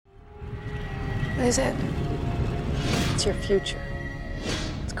What is it? It's your future.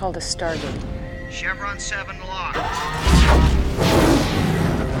 It's called a Stargate. Chevron 7 locked.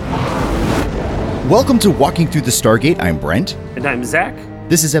 Welcome to Walking Through the Stargate. I'm Brent. And I'm Zach.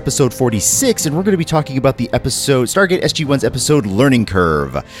 This is episode 46, and we're going to be talking about the episode, Stargate SG-1's episode, Learning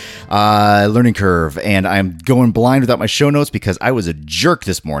Curve. And I'm going blind without my show notes because I was a jerk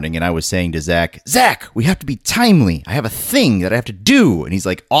this morning, and I was saying to Zach, we have to be timely. I have a thing that I have to do. And he's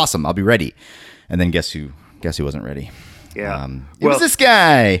like, awesome, I'll be ready. And then guess who wasn't ready? Yeah. It was this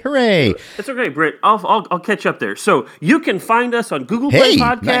guy. Hooray. It's okay, Britt. I'll catch up there. So you can find us on Google Play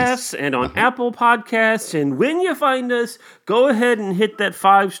Podcasts nice. and on Apple Podcasts. And when you find us, go ahead and hit that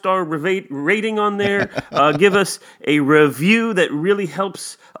 5-star rating on there. Give us a review that really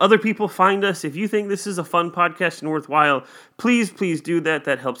helps other people find us. If you think this is a fun podcast and worthwhile, please do that.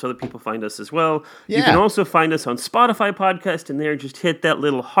 That helps other people find us as well. Yeah. You can also find us on Spotify Podcast, and there just hit that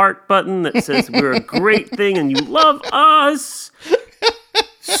little heart button that says we're a great thing and you love us.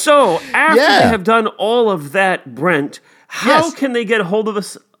 So after they have done all of that, Brent, how can they get a hold of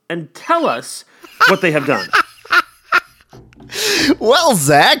us and tell us what they have done? Well,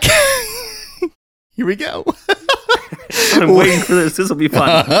 Zach, here we go. I'm waiting for this. This will be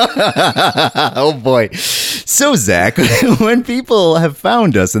fun. Oh, boy. So, Zach, when people have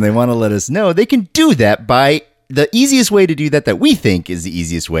found us and they want to let us know, they can do that by the easiest way to do that we think is the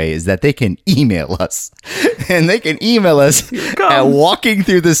easiest way is that they can email us. And they can email us at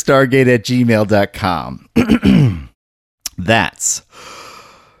walkingthroughthestargate@gmail.com. That's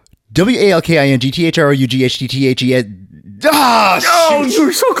WALKINGTHROUGHTTHE. Oh, you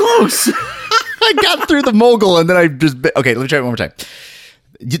were so close. I got through the mogul and then I just... Okay, let me try it one more time.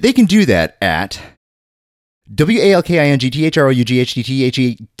 They can do that at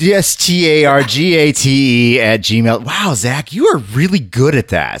WALKINGTHROUGHTTHESTARGATE @gmail. Wow, Zach, you are really good at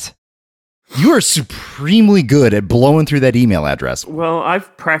that. You are supremely good at blowing through that email address. Well,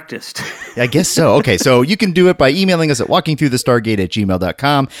 I've practiced. I guess so. Okay, so you can do it by emailing us at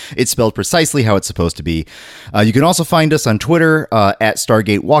walkingthroughthestargate@gmail.com. It's spelled precisely how it's supposed to be. You can also find us on Twitter at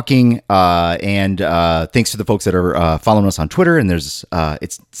Stargate Walking. And thanks to the folks that are following us on Twitter. And there's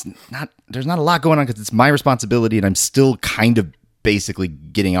not a lot going on because it's my responsibility, and I'm still kind of basically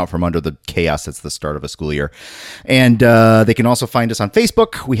getting out from under the chaos that's the start of a school year. And they can also find us on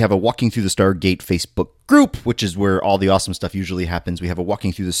Facebook. We have a Walking Through the Stargate Facebook group, which is where all the awesome stuff usually happens. We have a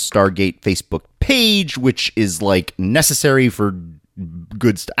Walking Through the Stargate Facebook page, which is like necessary for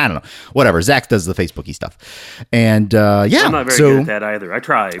good stuff. I don't know. Whatever. Zach does the Facebooky stuff. And I'm not very good at that either. I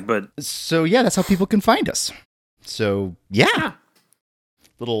try, but... So yeah, that's how people can find us. So yeah.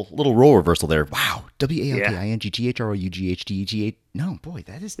 Little role reversal there. Wow. WALKINGTHROUGHTTHE. No, boy,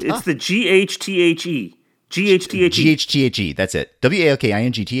 that is tough. It's the GHTHE. GHTHE. GHTHE. That's it.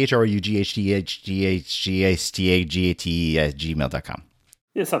 WALKINGTHROUGHTTHE@gmail.com.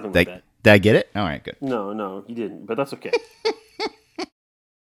 Yeah, something like that. Did I get it? All right, good. No, you didn't, but that's okay.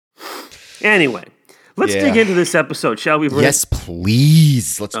 Anyway, let's dig into this episode, shall we, Brent? Yes,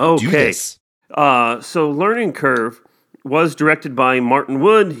 please. Let's do this. So Learning Curve was directed by Martin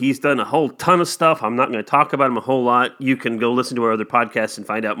Wood. He's done a whole ton of stuff. I'm not going to talk about him a whole lot. You can go listen to our other podcasts and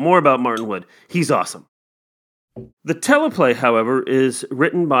find out more about Martin Wood. He's awesome. The teleplay, however, is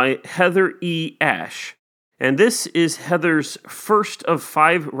written by Heather E. Ash. And this is Heather's first of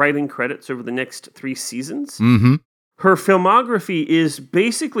 5 writing credits over the next 3 seasons. Mm-hmm. Her filmography is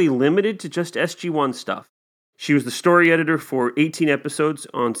basically limited to just SG-1 stuff. She was the story editor for 18 episodes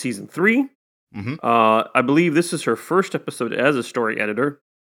on season 3. Mm-hmm. I believe this is her first episode as a story editor.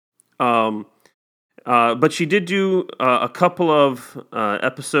 But she did do a couple of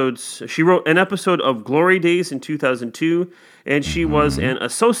episodes. She wrote an episode of Glory Days in 2002, and she was an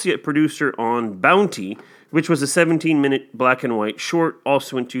associate producer on Bounty, which was a 17-minute black and white short,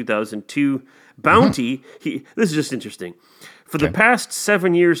 also in 2002. Bounty, this is just interesting. For the past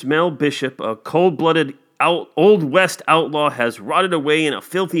 7 years, Mel Bishop, a cold-blooded Old West outlaw, has rotted away in a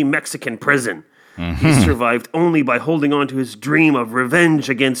filthy Mexican prison. He survived only by holding on to his dream of revenge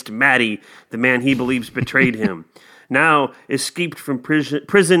against Maddie, the man he believes betrayed him. Now, escaped from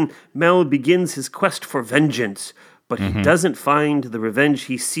prison, Mel begins his quest for vengeance, but he doesn't find the revenge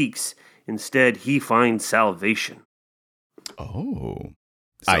he seeks. Instead, he finds salvation. Oh,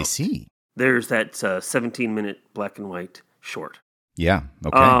 So, I see. There's that 17-minute black and white short. Yeah,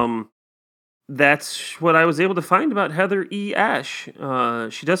 okay. That's what I was able to find about Heather E. Ash.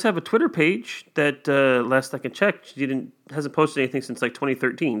 She does have a Twitter page that, last I can check, she hasn't posted anything since like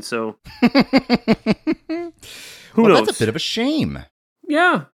 2013. So who knows? That's a bit of a shame.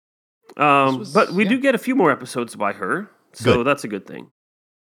 Yeah, but we do get a few more episodes by her, so that's a good thing.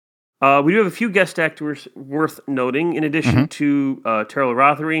 We do have a few guest actors worth noting, in addition to Terrell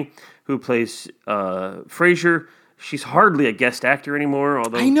Rothery, who plays Frasier. She's hardly a guest actor anymore,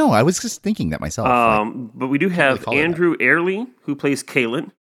 although I know. I was just thinking that myself. but we do have Andrew Airley, who plays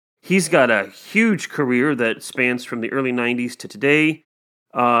Kalen. He's got a huge career that spans from the early 90s to today.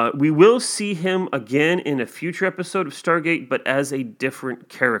 We will see him again in a future episode of Stargate, but as a different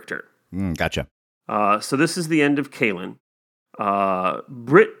character. Gotcha. So this is the end of Kalen.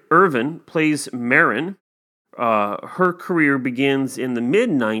 Britt Irvin plays Marin. Her career begins in the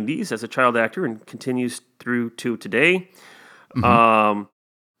mid-90s as a child actor and continues through to today.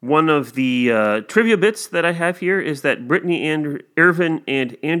 One of the trivia bits that I have here is that Brittany Irvin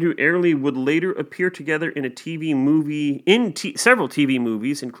and Andrew Airley would later appear together in a TV movie, several TV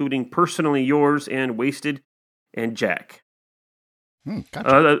movies, including Personally Yours and Wasted and Jack.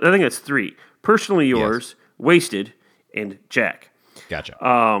 Gotcha. I think that's 3. Personally Yours, Wasted, and Jack. Gotcha.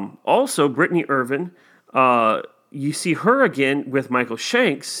 Also, Brittany Irvin, you see her again with Michael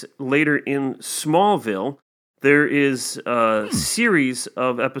Shanks later in Smallville. There is a series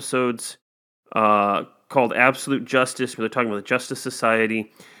of episodes called Absolute Justice, where they're talking about the Justice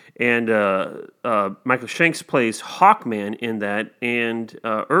Society, and Michael Shanks plays Hawkman in that, and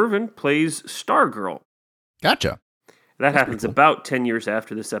Irvin plays Stargirl. Gotcha. That happens about 10 years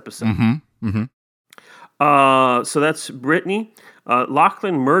after this episode. So that's Brittany.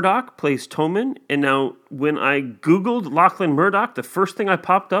 Lachlan Murdoch plays Toman. And now, when I Googled Lachlan Murdoch, the first thing I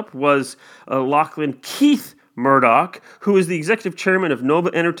popped up was Lachlan Keith Murdoch, who is the executive chairman of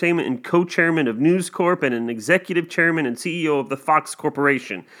Nova Entertainment and co-chairman of News Corp and an executive chairman and CEO of the Fox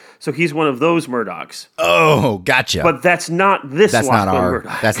Corporation. So he's one of those Murdochs. Oh, gotcha. But that's not this Lachlan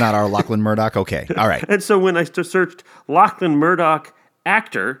Murdoch. That's not our Lachlan Murdoch? Okay, all right. And so when I searched Lachlan Murdoch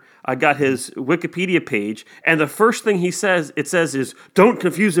actor, I got his Wikipedia page, and the first thing it says is, don't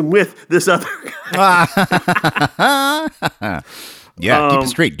confuse him with this other guy. Yeah, keep it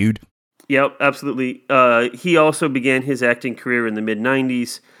straight, dude. Yep, absolutely. He also began his acting career in the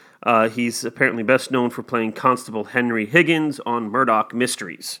mid-90s. He's apparently best known for playing Constable Henry Higgins on Murdoch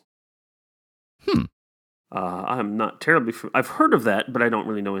Mysteries. I'm not terribly... I've heard of that, but I don't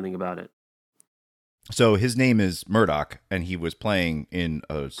really know anything about it. So his name is Murdoch, and he was playing in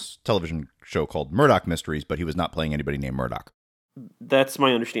a television show called Murdoch Mysteries, but he was not playing anybody named Murdoch. That's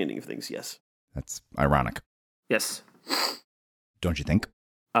my understanding of things, yes. That's ironic. Yes. Don't you think?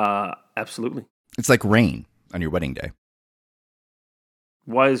 Absolutely. It's like rain on your wedding day.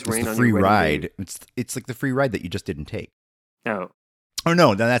 Why is rain on free your wedding ride? day? It's like the free ride that you just didn't take. Oh. Oh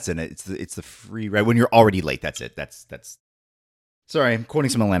no, that's in it. It's the free ride when you're already late. That's it. That's. Sorry, I'm quoting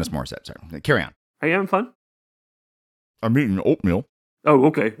some Alanis Morissette. Sorry, carry on. Are you having fun? I'm eating oatmeal. Oh,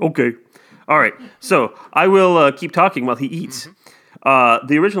 okay. All right. So I will keep talking while he eats.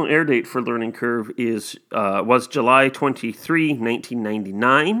 The original air date for Learning Curve was July 23,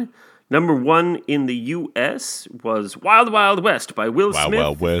 1999. Number 1 in the U.S. was Wild Wild West by Will Smith,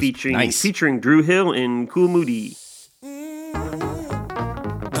 Wild West. featuring Drew Hill and Cool Moody.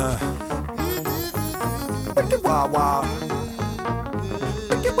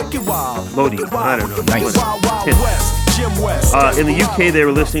 Modi, I don't know. Nice. In the UK, they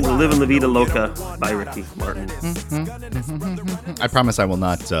were listening to Livin' La Vida Loca by Ricky Martin. I promise I will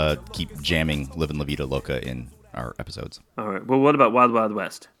not keep jamming Livin' La Vida Loca in our episodes. All right. Well, what about Wild Wild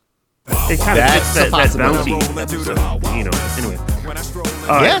West? It kind of fits that bouncy episode, anyway.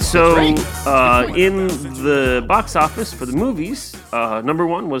 Yes, so that's in the box office for the movies, number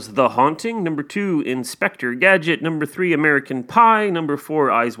 1 was The Haunting, number 2, Inspector Gadget, number 3, American Pie, number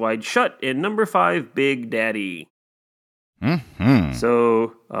 4, Eyes Wide Shut, and number 5, Big Daddy.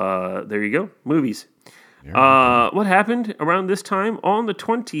 So there you go, movies. What happened around this time? On the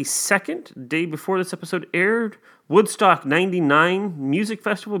 22nd, day before this episode aired, Woodstock 99 Music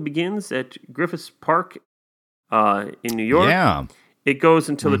Festival begins at Griffith Park in New York. Yeah. It goes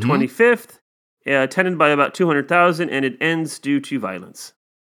until the 25th, attended by about 200,000, and it ends due to violence.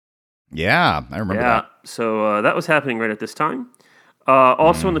 Yeah, I remember that. So that was happening right at this time.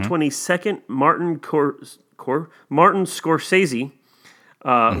 Also on the 22nd, Martin Scorsese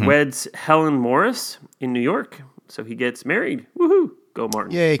weds Helen Morris in New York. So he gets married. Woohoo! Go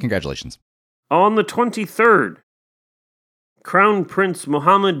Martin. Yay, congratulations. On the 23rd, Crown Prince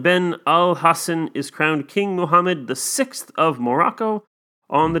Mohammed bin Al Hassan is crowned King Mohammed VI of Morocco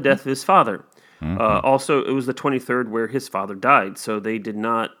on the death of his father. Also, it was the 23rd where his father died, so they did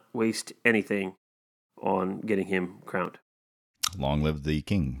not waste anything on getting him crowned. Long live the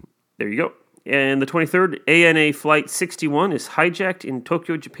king. There you go. And the 23rd, ANA Flight 61 is hijacked in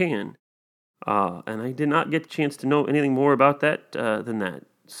Tokyo, Japan. And I did not get a chance to know anything more about that than that.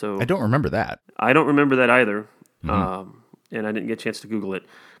 So I don't remember that. I don't remember that either. And I didn't get a chance to Google it.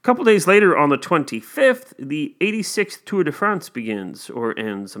 A couple days later, on the 25th, the 86th Tour de France begins, or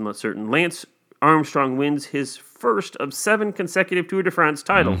ends, I'm not certain. Lance Armstrong wins his first of 7 consecutive Tour de France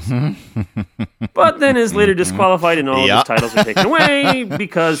titles. But then is later disqualified and all of his titles are taken away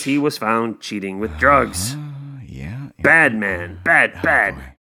because he was found cheating with drugs. Yeah. Bad man. Bad. Boy.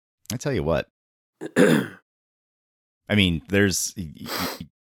 I tell you what. I mean, there is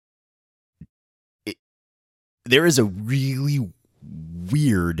a really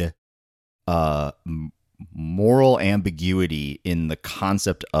weird moral ambiguity in the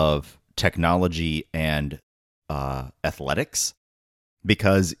concept of technology and athletics,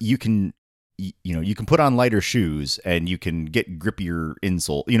 because you can put on lighter shoes and you can get grippier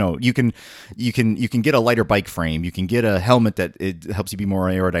insole. You can get a lighter bike frame. You can get a helmet that it helps you be more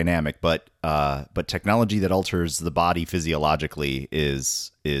aerodynamic. But technology that alters the body physiologically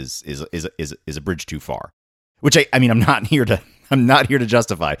is a bridge too far. Which I mean, I'm not here to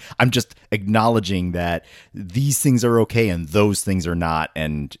justify. I'm just acknowledging that these things are okay and those things are not.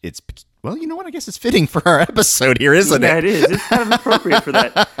 And it's, well, you know what? I guess it's fitting for our episode here, isn't it? Yeah, it is. It's kind of appropriate for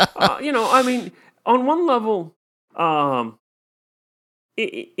that. I mean, on one level,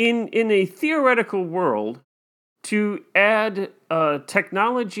 in a theoretical world, to add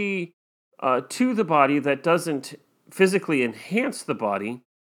technology to the body that doesn't physically enhance the body,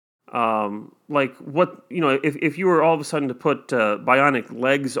 like what, if you were all of a sudden to put bionic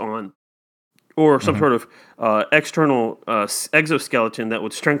legs on, or some sort of external exoskeleton that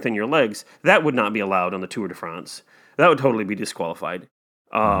would strengthen your legs, that would not be allowed on the Tour de France. That would totally be disqualified.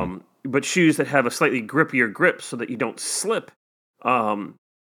 But shoes that have a slightly grippier grip so that you don't slip, I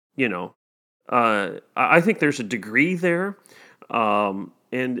think there's a degree there, and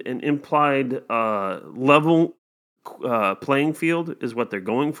an implied level playing field is what they're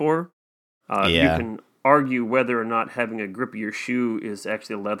going for. You can argue whether or not having a grippier shoe is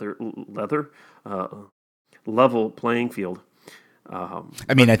actually a level playing field.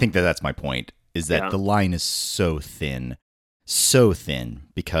 I mean, I think that's my point, is that the line is so thin,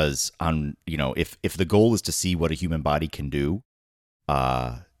 because if the goal is to see what a human body can do,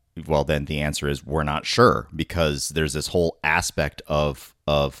 well, then the answer is we're not sure, because there's this whole aspect of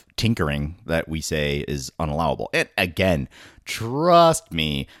tinkering that we say is unallowable. And again, trust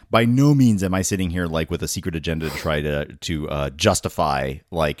me, by no means am I sitting here like with a secret agenda to try to justify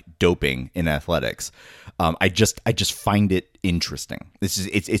like doping in athletics. I just find it interesting.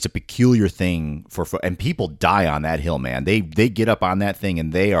 It's a peculiar thing and people die on that hill, man. They get up on that thing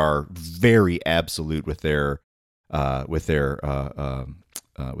and they are very absolute with their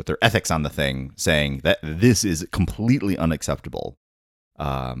ethics on the thing, saying that this is completely unacceptable.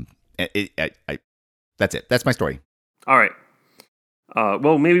 That's it. That's my story. All right.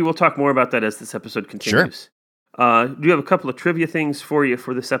 Well, maybe we'll talk more about that as this episode continues. Sure. Do you have a couple of trivia things for you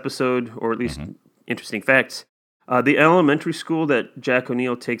for this episode, or at least interesting facts? The elementary school that Jack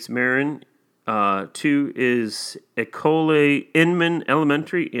O'Neill takes Marin to is Ecole Inman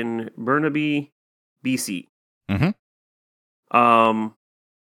Elementary in Burnaby, BC.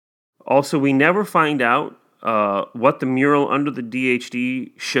 Also, we never find out what the mural under the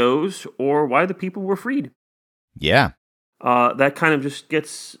DHD shows or why the people were freed. Yeah. That kind of just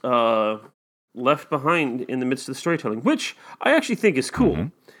gets left behind in the midst of the storytelling, which I actually think is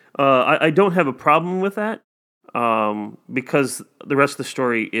cool. I don't have a problem with that because the rest of the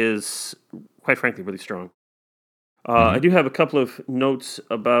story is, quite frankly, really strong. I do have a couple of notes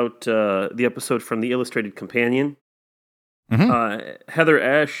about the episode from the Illustrated Companion. Heather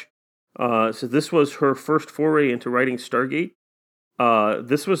Ashe says this was her first foray into writing Stargate.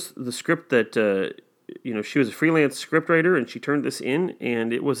 This was the script that, she was a freelance scriptwriter, and she turned this in,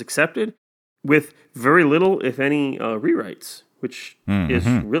 and it was accepted with very little, if any, rewrites, which is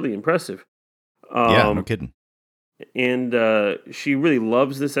really impressive. Yeah, no kidding. And she really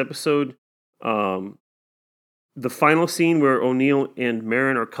loves this episode. The final scene where O'Neill and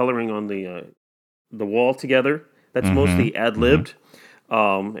Marin are coloring on the wall together, that's mostly ad-libbed,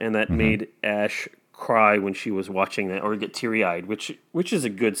 and that made Ash cry when she was watching that, or get teary-eyed, which is a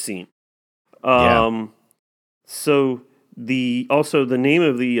good scene. So the name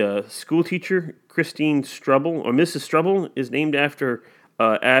of the school teacher, Christine Strubble, or Mrs. Strubble, is named after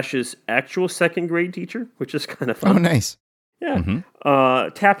Ash's actual second grade teacher, which is kind of fun. Oh, nice. Yeah.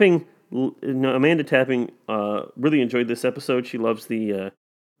 Amanda Tapping really enjoyed this episode. She loves the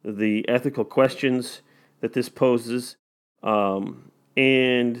ethical questions that this poses,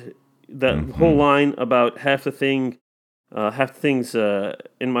 and that whole line about half the things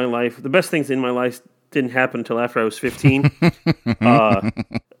in my life, the best things in my life didn't happen until after I was 15.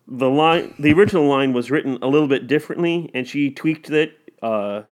 The original line was written a little bit differently, and she tweaked it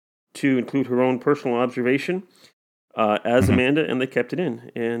to include her own personal observation as Amanda, and they kept it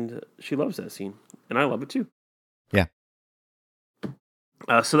in. And she loves that scene, and I love it too. Yeah.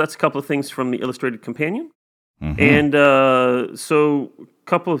 So that's a couple of things from the Illustrated Companion. Mm-hmm. And so a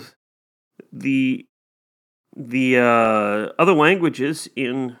couple of the other languages.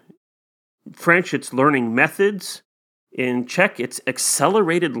 In French, it's learning methods. In Czech, it's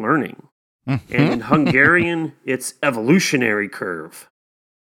accelerated learning. Mm-hmm. And in Hungarian, it's evolutionary curve.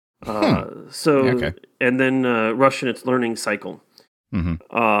 Okay. And then Russian, it's learning cycle.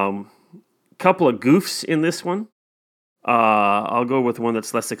 Mm-hmm. Couple of goofs in this one. I'll go with one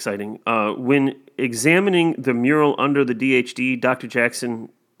that's less exciting. When examining the mural under the DHD, Dr. Jackson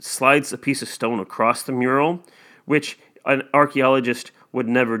slides a piece of stone across the mural, which an archaeologist would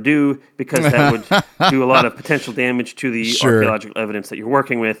never do because that would do a lot of potential damage to the archaeological evidence that you're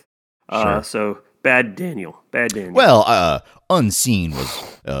working with. So bad Daniel. Well, unseen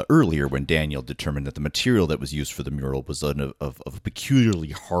was earlier when Daniel determined that the material that was used for the mural was of a peculiarly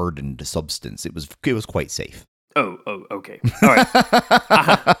hardened substance. It was quite safe. Oh, okay. All right.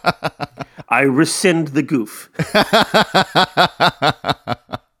 I rescind the goof.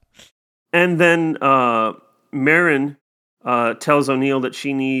 And then Merrin tells O'Neill that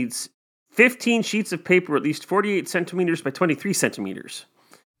she needs 15 sheets of paper at least 48 centimeters by 23 centimeters.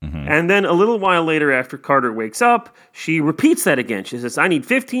 Mm-hmm. And then a little while later, after Carter wakes up, she repeats that again. She says, I need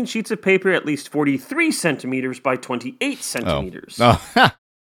 15 sheets of paper at least 43 centimeters by 28 centimeters. Oh.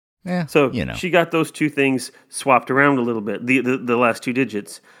 Yeah, so she got those two things swapped around a little bit, the last two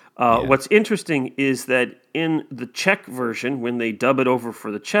digits. What's interesting is that in the Czech version, when they dub it over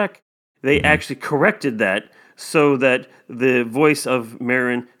for the Czech, they actually corrected that so that the voice of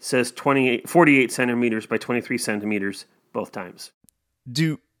Merrin says 48 centimeters by 23 centimeters both times.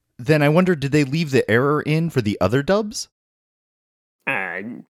 Then I wonder, did they leave the error in for the other dubs?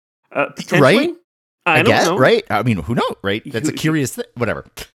 Potentially. Right? I don't know. Right? I mean, who knows, right? That's a curious thing. Whatever.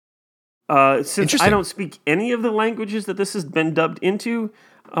 Since I don't speak any of the languages that this has been dubbed into,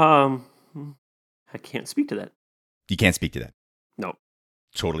 I can't speak to that. You can't speak to that? No.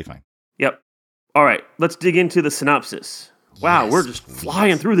 Totally fine. Yep. All right, let's dig into the synopsis. Wow, we're just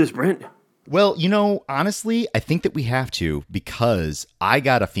flying through this, Brent. Well, honestly, I think that we have to, because I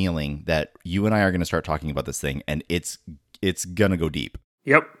got a feeling that you and I are going to start talking about this thing, and it's going to go deep.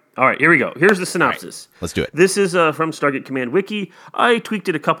 Yep. All right, here we go. Here's the synopsis. Right, let's do it. This is from Stargate Command Wiki. I tweaked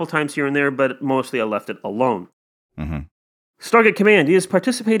it a couple times here and there, but mostly I left it alone. Mm-hmm. Stargate Command is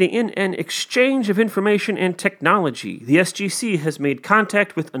participating in an exchange of information and technology. The SGC has made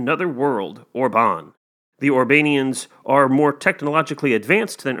contact with another world, Orban. The Orbanians are more technologically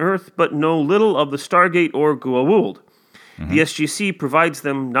advanced than Earth, but know little of the Stargate or Goa'uld. Mm-hmm. The SGC provides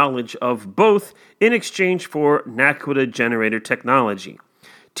them knowledge of both in exchange for Naquadah generator technology.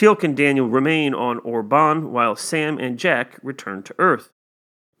 Teal'c and Daniel remain on Orban, while Sam and Jack return to Earth.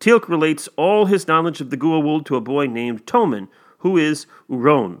 Teal'c relates all his knowledge of the Goa'uld to a boy named Toman, who is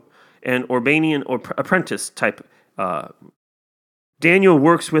Uron, an Orbanian apprentice type. Daniel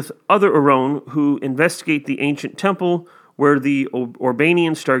works with other Uron who investigate the ancient temple where the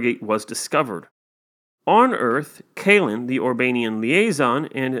Orbanian Stargate was discovered. On Earth, Kaelin, the Orbanian liaison,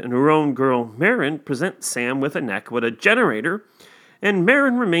 and an Uron girl, Merrin, present Sam with a Naquadah generator, and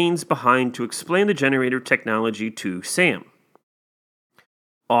Merrin remains behind to explain the generator technology to Sam.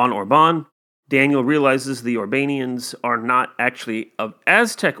 On Orban, Daniel realizes the Orbanians are not actually of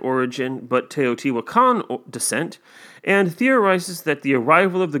Aztec origin, but Teotihuacan descent, and theorizes that the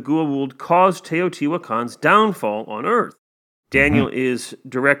arrival of the Goa'uld caused Teotihuacan's downfall on Earth. Daniel is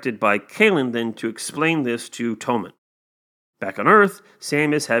directed by Kaelin then to explain this to Toman. Back on Earth,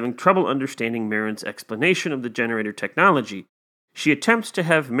 Sam is having trouble understanding Merrin's explanation of the generator technology. She attempts to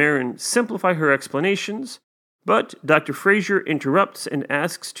have Merrin simplify her explanations, but Dr. Fraser interrupts and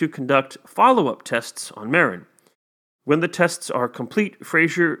asks to conduct follow-up tests on Merrin. When the tests are complete,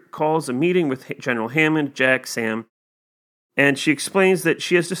 Fraser calls a meeting with General Hammond, Jack, Sam, and she explains that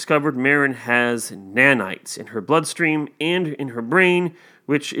she has discovered Merrin has nanites in her bloodstream and in her brain,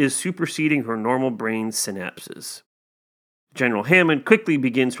 which is superseding her normal brain synapses. General Hammond quickly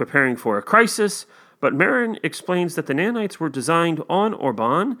begins preparing for a crisis, but Merrin explains that the nanites were designed on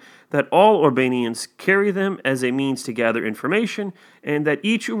Orban, that all Orbanians carry them as a means to gather information, and that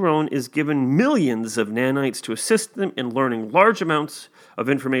each Uron is given millions of nanites to assist them in learning large amounts of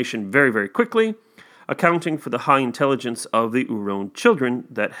information very, very quickly, accounting for the high intelligence of the Uron children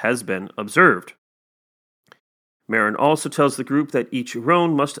that has been observed. Marin also tells the group that each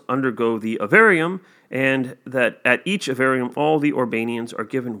Uron must undergo the Avarium, and that at each Avarium all the Orbanians are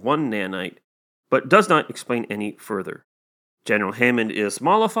given one nanite, but does not explain any further. General Hammond is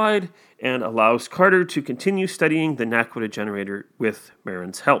mollified and allows Carter to continue studying the Naquadah generator with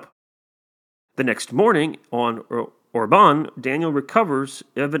Marin's help. The next morning, on Orban, Daniel recovers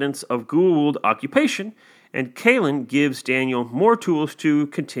evidence of Goa'uld occupation, and Kalen gives Daniel more tools to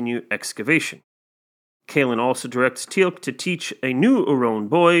continue excavation. Kalen also directs Teal'c to teach a new Uron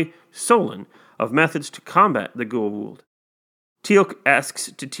boy, Solon, of methods to combat the Goa'uld. Teal'c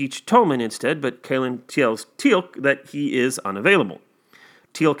asks to teach Toman instead, but Kalen tells Teal'c that he is unavailable.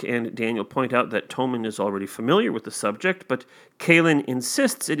 Teal'c and Daniel point out that Toman is already familiar with the subject, but Kalen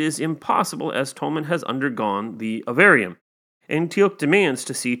insists it is impossible as Toman has undergone the Avarium, and Teal'c demands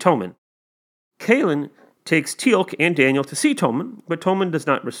to see Toman. Kalen takes Teal'c and Daniel to see Toman, but Toman does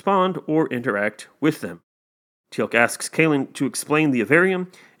not respond or interact with them. Teal'c asks Kalen to explain the Avarium,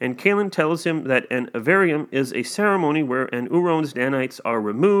 and Kalen tells him that an Avarium is a ceremony where an Uron's nanites are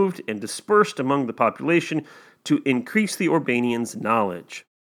removed and dispersed among the population to increase the Orbanians' knowledge.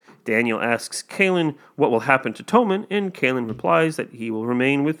 Daniel asks Kalen what will happen to Toman, and Kalen replies that he will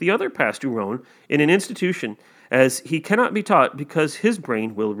remain with the other past Uron in an institution, as he cannot be taught because his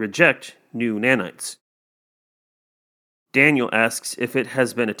brain will reject new nanites. Daniel asks if it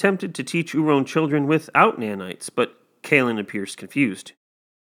has been attempted to teach Uron children without nanites, but Kalen appears confused.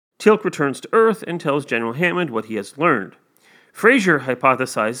 Teal'c returns to Earth and tells General Hammond what he has learned. Fraser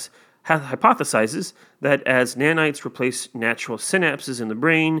hypothesizes that as nanites replace natural synapses in the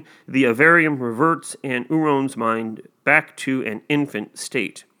brain, the Avarium reverts an Uron's mind back to an infant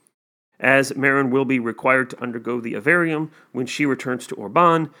state. As Marin will be required to undergo the Avarium when she returns to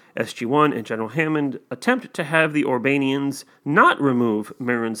Orban, SG-1 and General Hammond attempt to have the Orbanians not remove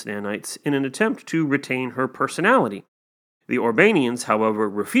Marin's nanites in an attempt to retain her personality. The Orbanians, however,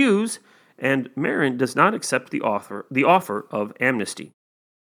 refuse, and Marin does not accept the offer of amnesty.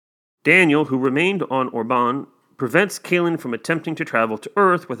 Daniel, who remained on Orban, prevents Kalen from attempting to travel to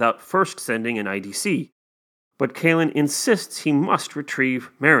Earth without first sending an IDC. But Kalen insists he must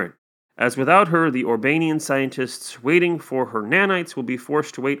retrieve Marin, as without her, the Orbanian scientists waiting for her nanites will be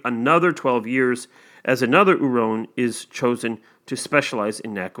forced to wait another 12 years as another Uron is chosen to specialize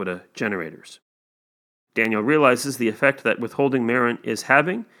in Naquadah generators. Daniel realizes the effect that withholding Marin is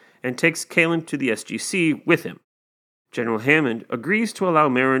having and takes Kalen to the SGC with him. General Hammond agrees to allow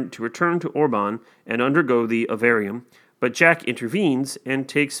Marin to return to Orban and undergo the Avarium, but Jack intervenes and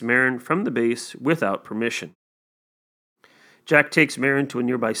takes Marin from the base without permission. Jack takes Marin to a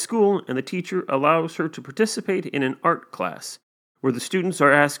nearby school, and the teacher allows her to participate in an art class, where the students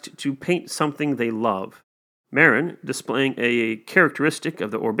are asked to paint something they love. Marin, displaying a characteristic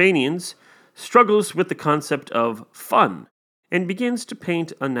of the Orbanians, struggles with the concept of fun, and begins to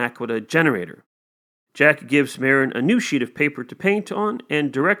paint a Naquadah generator. Jack gives Marin a new sheet of paper to paint on,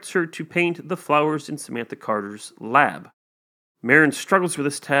 and directs her to paint the flowers in Samantha Carter's lab. Marin struggles with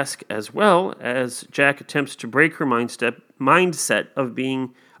this task as well as Jack attempts to break her mindset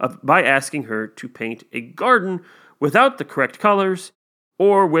by asking her to paint a garden without the correct colors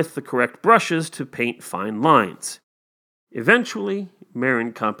or with the correct brushes to paint fine lines. Eventually,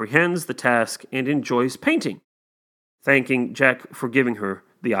 Marin comprehends the task and enjoys painting, thanking Jack for giving her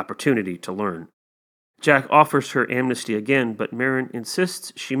the opportunity to learn. Jack offers her amnesty again, but Marin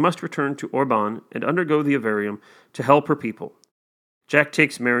insists she must return to Orban and undergo the Avarium to help her people. Jack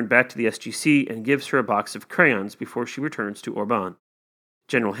takes Marin back to the SGC and gives her a box of crayons before she returns to Orban.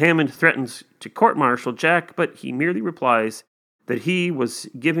 General Hammond threatens to court-martial Jack, but he merely replies that he was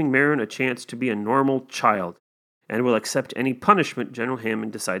giving Marin a chance to be a normal child and will accept any punishment General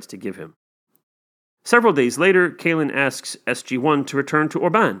Hammond decides to give him. Several days later, Kalen asks SG-1 to return to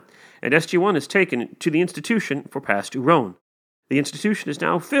Orban, and SG-1 is taken to the institution for past Uron. The institution is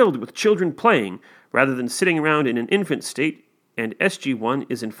now filled with children playing, rather than sitting around in an infant state, and SG-1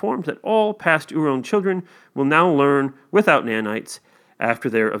 is informed that all past Uron children will now learn without nanites after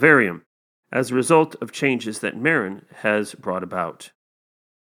their Avarium, as a result of changes that Marin has brought about.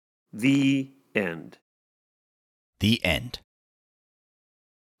 The end. The end.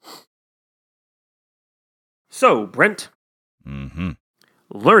 So, Brent. Mm-hmm.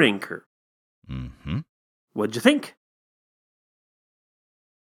 Learning curve. Mm-hmm. What'd you think?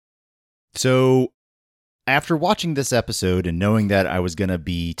 So, after watching this episode and knowing that I was going to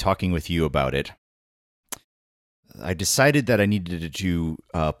be talking with you about it, I decided that I needed to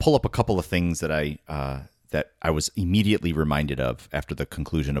pull up a couple of things that I was immediately reminded of after the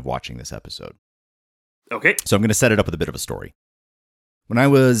conclusion of watching this episode. Okay. So I'm going to set it up with a bit of a story. When I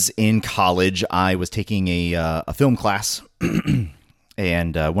was in college, I was taking a film class,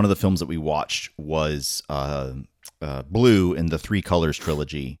 and one of the films that we watched was Blue in the Three Colors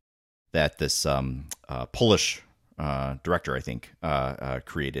trilogy that this Polish director, I think,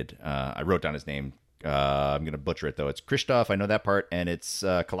 created. I wrote down his name. I'm going to butcher it, though. It's Krzysztof. I know that part, and it's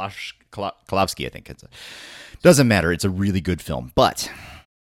Kolowski, I think. Doesn't matter. It's a really good film, but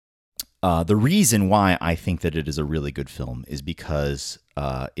the reason why I think that it is a really good film is because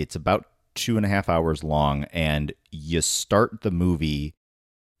it's about 2.5 hours long, and you start the movie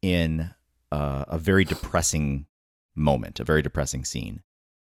in a very depressing moment, a very depressing scene,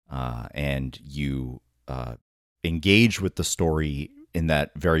 and you engage with the story in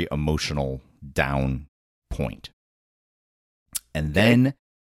that very emotional down point. And then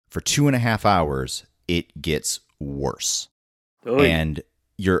for 2.5 hours, it gets worse. And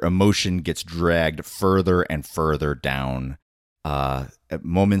your emotion gets dragged further and further down. At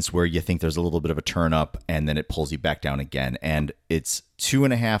moments where you think there's a little bit of a turn up, and then it pulls you back down again. And it's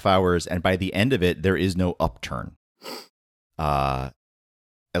 2.5 hours, and by the end of it, there is no upturn.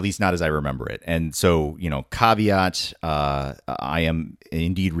 At least not as I remember it. And so, caveat, I am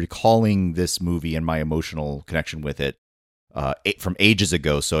indeed recalling this movie and my emotional connection with it from ages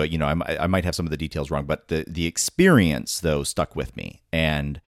ago. So, I might have some of the details wrong, but the experience, though, stuck with me.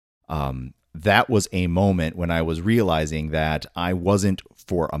 And that was a moment when I was realizing that I wasn't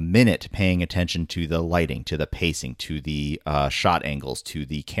for a minute paying attention to the lighting, to the pacing, to the shot angles, to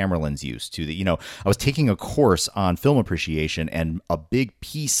the camera lens use, to the, I was taking a course on film appreciation, and a big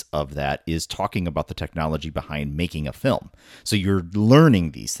piece of that is talking about the technology behind making a film. So you're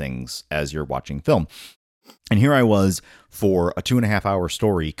learning these things as you're watching film. And here I was for a 2.5 hour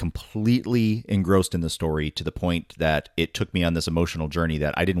story, completely engrossed in the story to the point that it took me on this emotional journey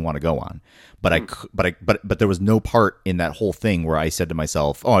that I didn't want to go on. But there was no part in that whole thing where I said to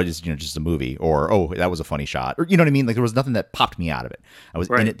myself, "Oh, it's just a movie," or "Oh, that was a funny shot," or you know what I mean? Like there was nothing that popped me out of it. I was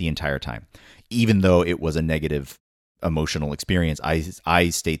in it the entire time, even though it was a negative emotional experience. I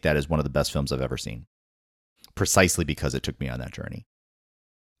state that as one of the best films I've ever seen, precisely because it took me on that journey.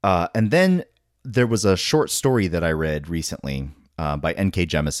 And then there was a short story that I read recently by N.K.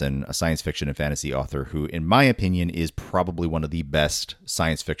 Jemisin, a science fiction and fantasy author who, in my opinion, is probably one of the best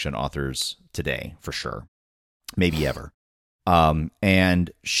science fiction authors today, for sure, maybe ever.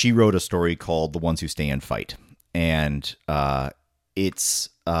 And she wrote a story called The Ones Who Stay and Fight. And I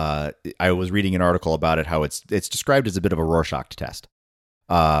was reading an article about it, how it's described as a bit of a Rorschach test.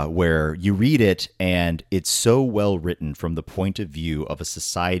 Where you read it and it's so well written from the point of view of a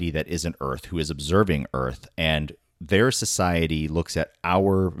society that isn't Earth, who is observing Earth, and their society looks at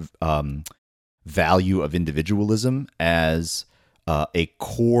our value of individualism as a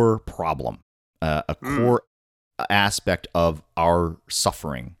core problem, a core aspect of our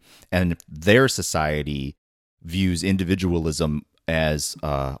suffering. And their society views individualism as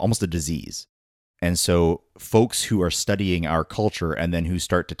almost a disease. And so folks who are studying our culture and then who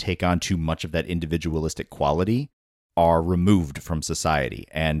start to take on too much of that individualistic quality are removed from society.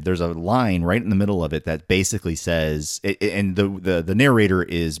 And there's a line right in the middle of it that basically says, and the narrator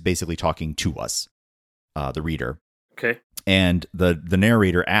is basically talking to us, the reader. Okay. And the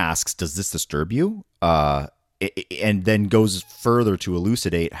narrator asks, "Does this disturb you?" And then goes further to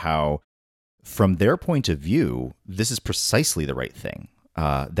elucidate how, from their point of view, this is precisely the right thing.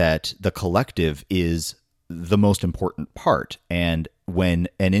 That the collective is the most important part. And when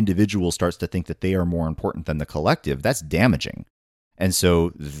an individual starts to think that they are more important than the collective, that's damaging. And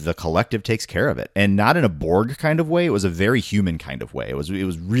so the collective takes care of it. And not in a Borg kind of way. It was a very human kind of way. It was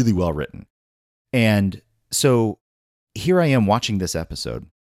really well written. And so here I am watching this episode.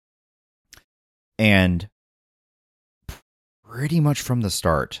 And pretty much from the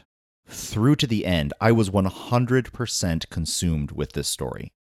start through to the end, I was 100% consumed with this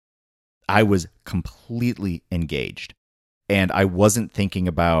story. I was completely engaged. And I wasn't thinking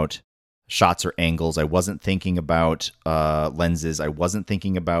about shots or angles. I wasn't thinking about lenses. I wasn't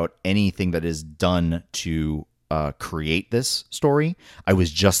thinking about anything that is done to create this story. I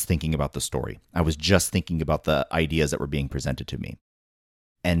was just thinking about the story. I was just thinking about the ideas that were being presented to me.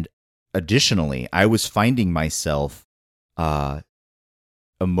 And additionally, I was finding myself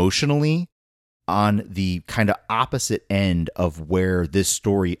emotionally on the kind of opposite end of where this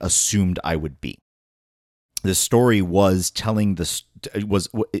story assumed I would be. The story was telling it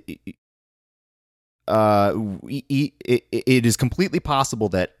is completely possible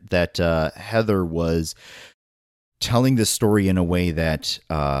that Heather was telling this story in a way that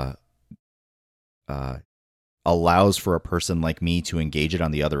allows for a person like me to engage it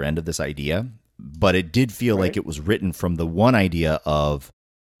on the other end of this idea. but it did feel like it was written from the one idea of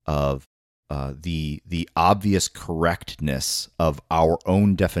the obvious correctness of our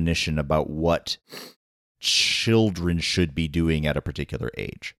own definition about what children should be doing at a particular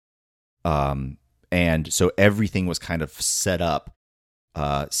age. And so everything was kind of set up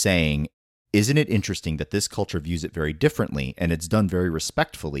saying, isn't it interesting that this culture views it very differently, and it's done very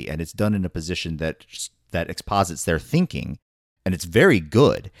respectfully, and it's done in a position that exposits their thinking, and it's very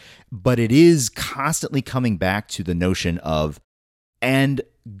good, but it is constantly coming back to the notion of, and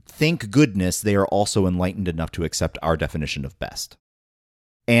thank goodness they are also enlightened enough to accept our definition of best.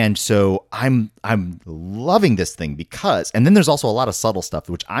 And so I'm loving this thing because, and then there's also a lot of subtle stuff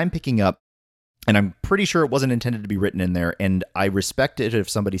which I'm picking up. And I'm pretty sure it wasn't intended to be written in there. And I respect it if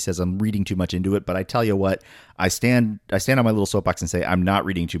somebody says I'm reading too much into it. But I tell you what, I stand on my little soapbox and say I'm not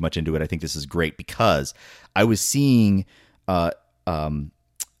reading too much into it. I think this is great because I was seeing a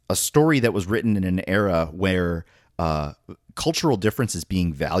story that was written in an era where cultural difference is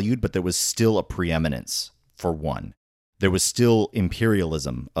being valued, but there was still a preeminence for one. There was still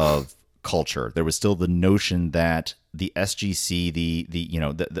imperialism of culture. There was still the notion that the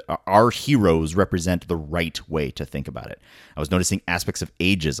SGC, our heroes represent the right way to think about it. I was noticing aspects of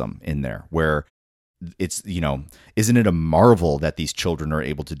ageism in there where it's, isn't it a marvel that these children are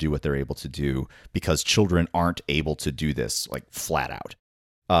able to do what they're able to do because children aren't able to do this, like, flat out.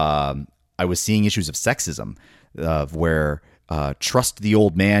 I was seeing issues of sexism of where trust the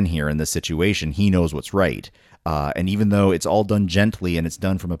old man here in this situation. He knows what's right. And even though it's all done gently and it's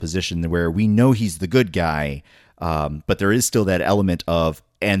done from a position where we know he's the good guy, but there is still that element of,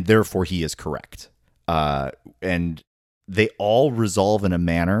 and therefore he is correct. And they all resolve in a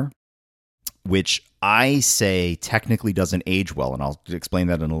manner which I say technically doesn't age well, and I'll explain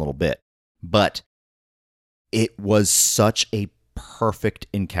that in a little bit. But it was such a perfect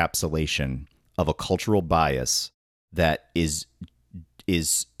encapsulation of a cultural bias that is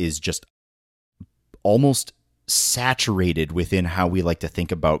just almost saturated within how we like to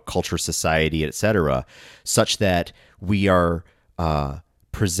think about culture, society, etc., such that we are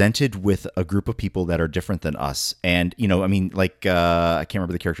presented with a group of people that are different than us. And, I can't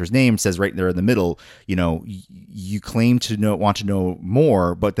remember the character's name, says right there in the middle, you claim to want to know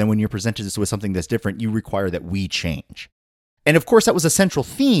more, but then when you're presented with something that's different, you require that we change. And of course, that was a central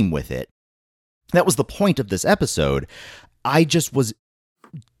theme with it. That was the point of this episode. I just was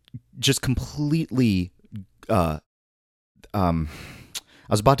completely I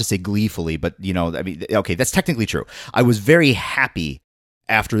was about to say gleefully, but okay, that's technically true. I was very happy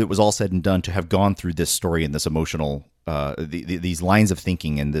after it was all said and done to have gone through this story and this emotional, these lines of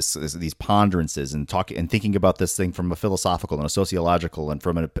thinking and these ponderances and thinking about this thing from a philosophical and a sociological and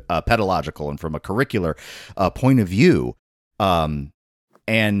from a pedagogical and from a curricular point of view.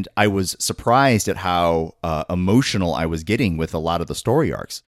 And I was surprised at how emotional I was getting with a lot of the story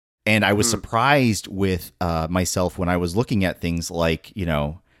arcs. And I was surprised with myself when I was looking at things like,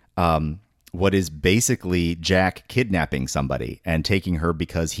 what is basically Jack kidnapping somebody and taking her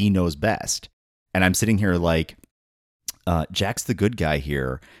because he knows best. And I'm sitting here like, Jack's the good guy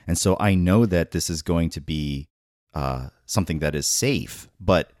here. And so I know that this is going to be something that is safe,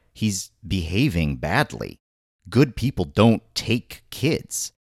 but he's behaving badly. Good people don't take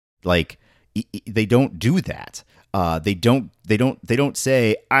kids. Like, they don't do that. They don't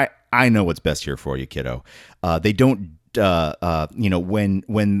say, I know what's best here for you, kiddo. They don't,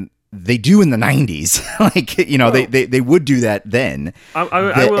 when they do in the 90s, they would do that then.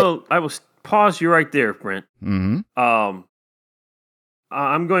 I will pause you right there, Brent. Mm-hmm.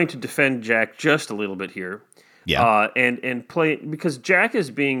 I'm going to defend Jack just a little bit here. Yeah. And play, because Jack is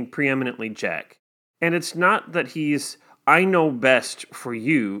being preeminently Jack. And it's not that he's, I know best for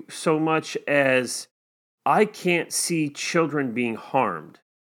you, so much as I can't see children being harmed.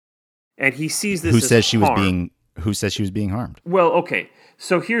 And he sees this Who as says she harm. Who says she was being harmed? Well, okay.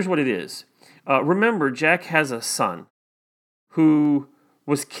 So here's what it is. Remember, Jack has a son who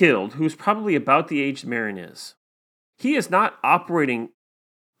was killed, who's probably about the age Marin is. He is not operating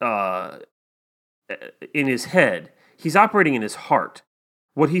in his head. He's operating in his heart.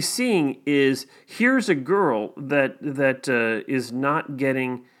 What he's seeing is, here's a girl that is not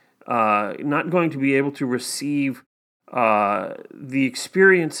getting, not going to be able to receive the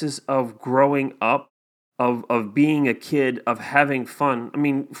experiences of growing up, of being a kid, of having fun. I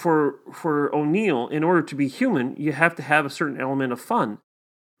mean, for O'Neill, in order to be human, you have to have a certain element of fun.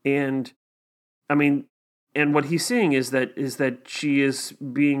 And I mean, and what he's seeing is that she is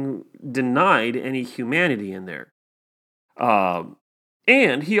being denied any humanity in there.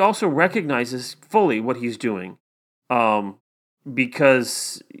 And he also recognizes fully what he's doing,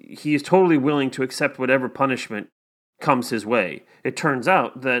 because he is totally willing to accept whatever punishment comes his way. It turns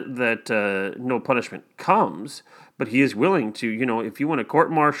out that no punishment comes, but he is willing to, if you want to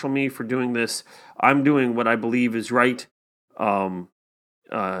court-martial me for doing this, I'm doing what I believe is right. You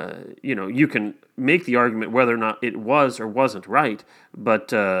can make the argument whether or not it was or wasn't right,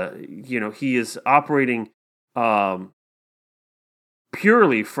 but, he is operating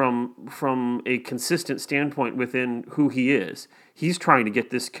purely from a consistent standpoint within who he is. He's trying to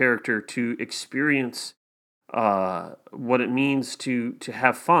get this character to experience what it means to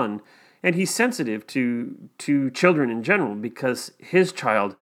have fun, and he's sensitive to children in general because his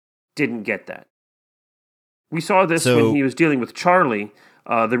child didn't get that. We saw this when he was dealing with Charlie,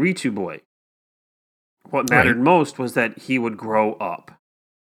 the Ritu boy. What mattered most was that he would grow up.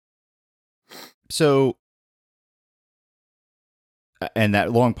 So, and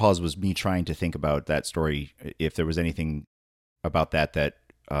that long pause was me trying to think about that story, if there was anything about that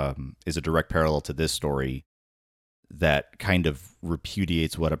is a direct parallel to this story that kind of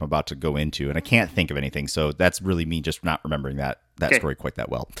repudiates what I'm about to go into. And I can't think of anything, so that's really me just not remembering that story quite that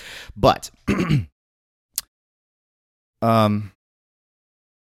well. But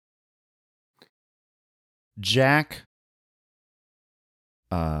Jack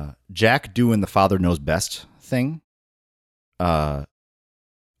doing the father knows best thing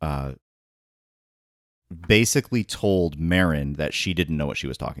basically told Marin that she didn't know what she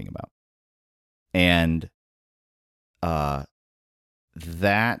was talking about. And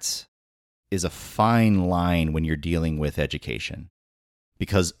that is a fine line when you're dealing with education,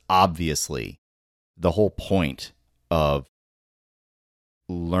 because obviously the whole point of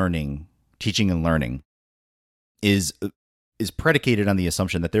teaching and learning is predicated on the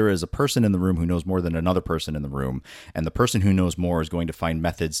assumption that there is a person in the room who knows more than another person in the room, and the person who knows more is going to find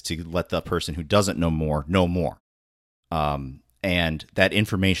methods to let the person who doesn't know more know more. And that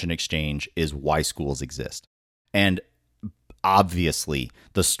information exchange is why schools exist. And obviously,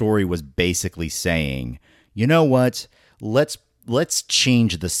 the story was basically saying, you know what, let's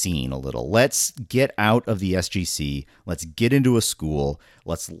change the scene a little. Let's get out of the SGC. Let's get into a school.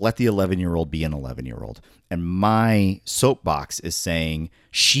 Let's let the 11-year-old be an 11-year-old. And my soapbox is saying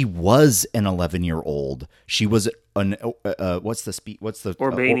she was an 11-year-old. She was an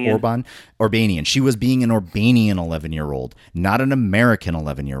Orbanian. Orbanian. She was being an Orbanian 11-year-old, not an American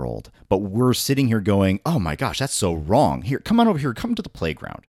 11-year-old. But we're sitting here going, "Oh my gosh, that's so wrong. Here, come on over here. Come to the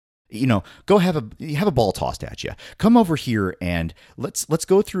playground. Go have a ball tossed at you. Come over here and let's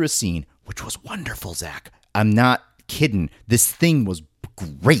go through a scene," which was wonderful, Zach. I'm not kidding. This thing was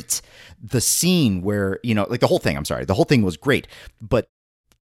great. The scene where, the whole thing, the whole thing was great, but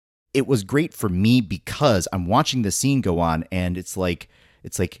it was great for me because I'm watching the scene go on and it's like,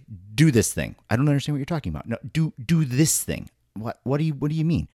 do this thing. I don't understand what you're talking about. No, do this thing. What do you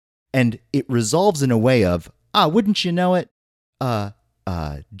mean? And it resolves in a way of, wouldn't you know it?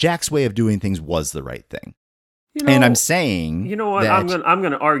 Jack's way of doing things was the right thing. And I'm saying, you know what, I'm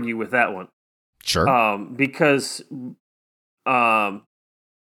going to argue with that one. Sure. Because the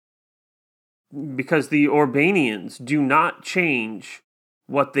Orbanians do not change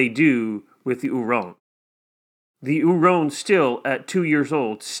what they do with the Uron. The Uron still, at 2 years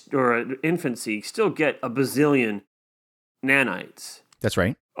old, or at infancy, still get a bazillion nanites. That's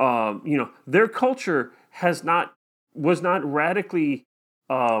right. Their culture was not radically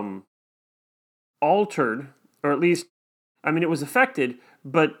altered, or at least, it was affected,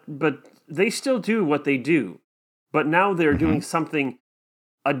 but they still do what they do. But now they're doing something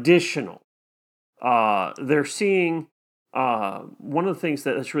additional. They're seeing, one of the things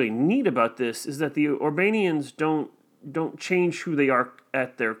that's really neat about this is that the Orbanians don't change who they are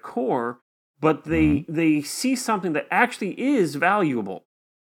at their core, but they see something that actually is valuable.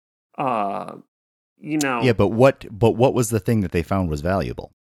 Yeah, but what was the thing that they found was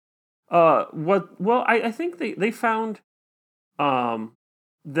valuable? I think they found that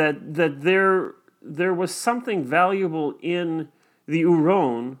there was something valuable in the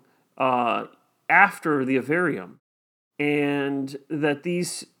Uron after the Avarium, and that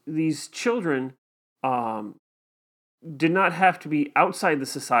these children did not have to be outside the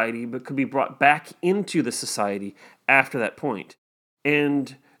society, but could be brought back into the society after that point.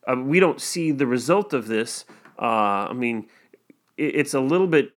 And we don't see the result of this. It's a little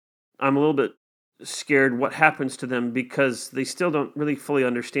bit. I'm a little bit scared what happens to them because they still don't really fully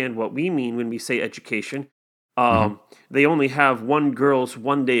understand what we mean when we say education. They only have one girl's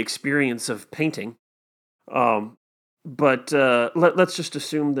one-day experience of painting. But let's just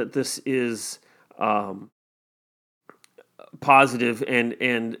assume that this is positive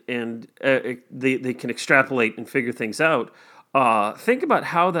and they can extrapolate and figure things out. think about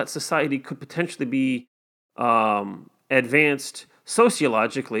how that society could potentially be advanced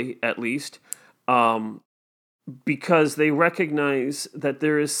sociologically, at least, because they recognize that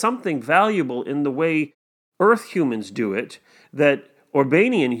there is something valuable in the way Earth humans do it, that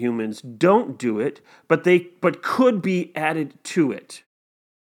Urbanian humans don't do it, but could be added to it.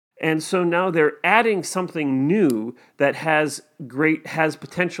 And so now they're adding something new that has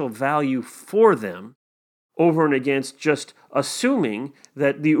potential value for them, over and against just assuming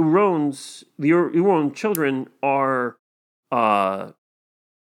that the Euron children are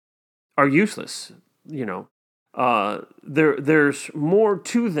useless. There's more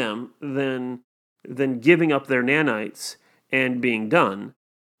to them than giving up their nanites and being done.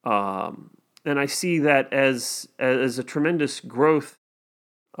 And I see that as a tremendous growth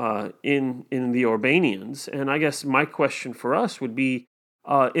in the Urbanians. And I guess my question for us would be,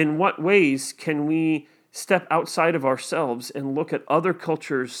 in what ways can we step outside of ourselves and look at other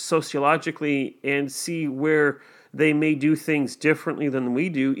cultures sociologically and see where they may do things differently than we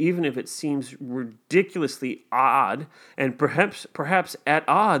do, even if it seems ridiculously odd and perhaps at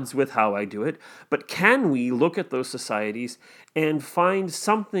odds with how I do it. But can we look at those societies and find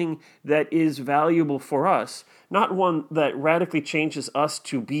something that is valuable for us? Not one that radically changes us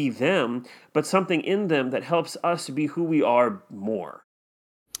to be them, but something in them that helps us be who we are more.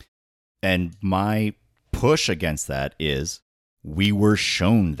 And my push against that is we were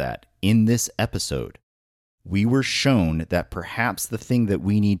shown that in this episode. We were shown that perhaps the thing that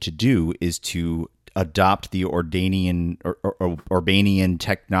we need to do is to adopt the Urbanian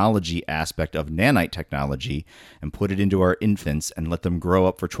technology aspect of nanite technology and put it into our infants and let them grow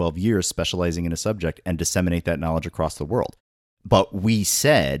up for 12 years specializing in a subject and disseminate that knowledge across the world. But we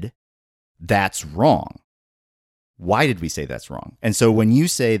said that's wrong. Why did we say that's wrong? And so when you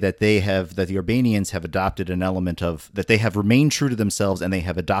say that the Urbanians have adopted an element of that, they have remained true to themselves and they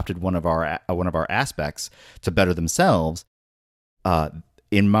have adopted one of our aspects to better themselves,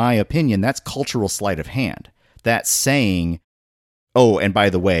 in my opinion, that's cultural sleight of hand. That's saying, oh, and by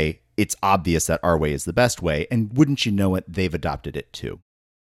the way, it's obvious that our way is the best way, and wouldn't you know it, they've adopted it too.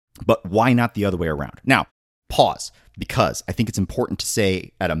 But why not the other way around? Now, pause, because I think it's important to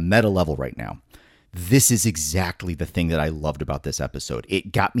say at a meta level right now, this is exactly the thing that I loved about this episode.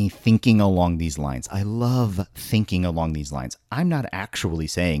 It got me thinking along these lines. I love thinking along these lines. I'm not actually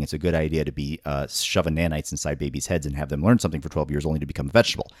saying it's a good idea to be shoving nanites inside babies' heads and have them learn something for 12 years only to become a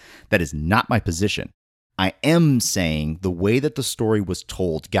vegetable. That is not my position. I am saying the way that the story was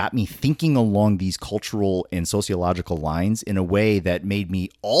told got me thinking along these cultural and sociological lines in a way that made me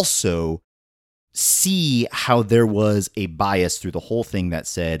also see how there was a bias through the whole thing that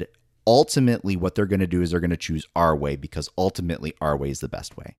said, ultimately, what they're going to do is they're going to choose our way because ultimately our way is the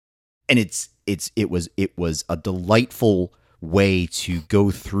best way. And it was a delightful way to go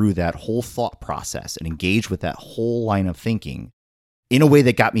through that whole thought process and engage with that whole line of thinking in a way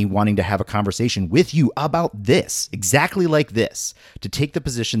that got me wanting to have a conversation with you about this, exactly like this, to take the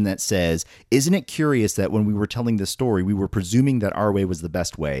position that says, isn't it curious that when we were telling this story, we were presuming that our way was the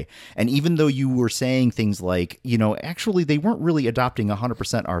best way? And even though you were saying things like, actually they weren't really adopting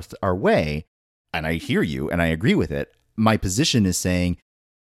 100% our way, and I hear you and I agree with it, my position is saying,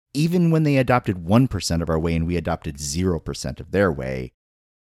 even when they adopted 1% of our way and we adopted 0% of their way,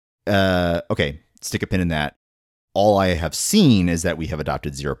 okay, stick a pin in that. All I have seen is that we have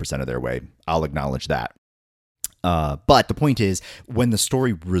adopted 0% of their way. I'll acknowledge that. But the point is, when the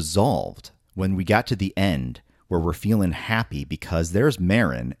story resolved, when we got to the end, where we're feeling happy because there's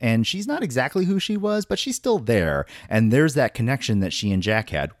Merrin, and she's not exactly who she was, but she's still there, and there's that connection that she and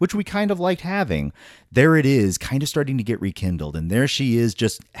Jack had, which we kind of liked having. There it is, kind of starting to get rekindled, and there she is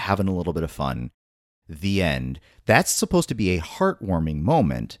just having a little bit of fun. The end. That's supposed to be a heartwarming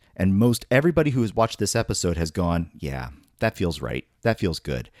moment, and most everybody who has watched this episode has gone, yeah, that feels right. That feels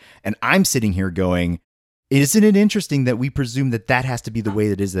good. And I'm sitting here going, isn't it interesting that we presume that that has to be the way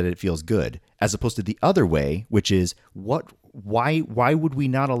that is that it feels good, as opposed to the other way, which is why would we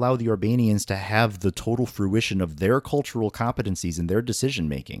not allow the Urbanians to have the total fruition of their cultural competencies and their decision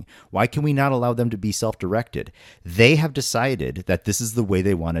making? Why can we not allow them to be self-directed? They have decided that this is the way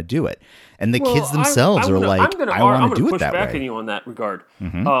they want to do it, and the kids themselves are like, I want to do it that way. I'm going to push back on you on that regard,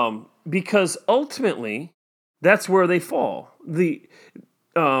 because ultimately, that's where they fall.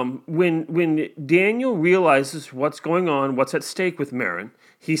 When Daniel realizes what's going on, what's at stake with Merrin,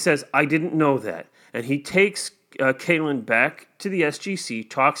 he says, I didn't know that. And he takes Catelyn back to the SGC,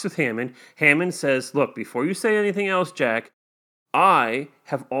 talks with Hammond. Hammond says, look, before you say anything else, Jack, I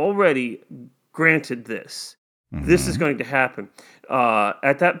have already granted this. Mm-hmm. This is going to happen.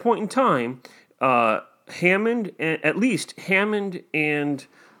 At that point in time, Hammond, at least Hammond and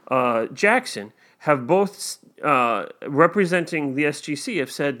Jackson have both, representing the SGC,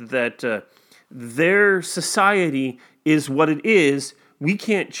 have said that their society is what it is. We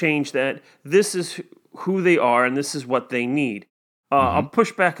can't change that. This is who they are, and this is what they need. I'll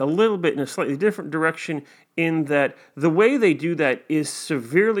push back a little bit in a slightly different direction in that the way they do that is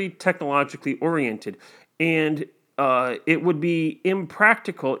severely technologically oriented, and it would be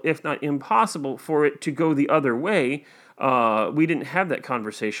impractical, if not impossible, for it to go the other way. We didn't have that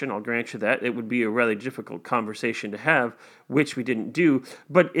conversation, I'll grant you that. It would be a rather difficult conversation to have, which we didn't do.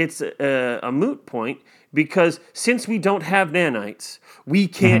 But it's a moot point, because since we don't have nanites, we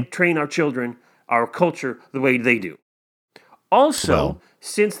can't train our children, our culture, the way they do. Also,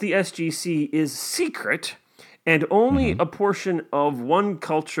 since the SGC is secret, and only a portion of one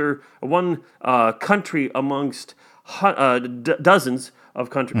culture, one country amongst dozens of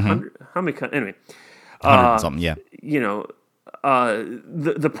countries, how many? Anyway, 100 something, yeah. You know,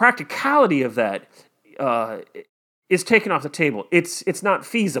 the practicality of that is taken off the table. It's not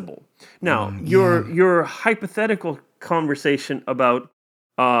feasible. Now, your hypothetical conversation about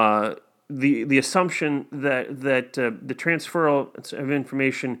the assumption that the transfer of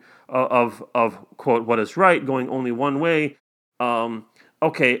information of quote what is right going only one way.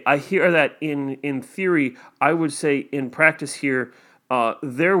 Okay, I hear that in theory. I would say in practice here,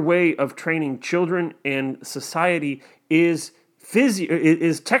 their way of training children and society is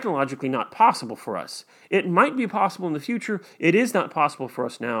technologically not possible for us. It might be possible in the future. It is not possible for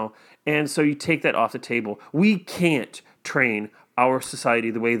us now, and so you take that off the table. We can't train our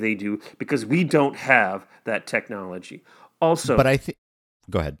society the way they do because we don't have that technology. Also, but I think.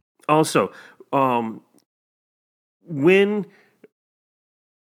 Go ahead. Also, when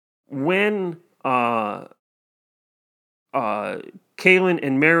Kalen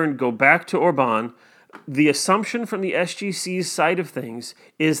and Marin go back to Orban, the assumption from the SGC's side of things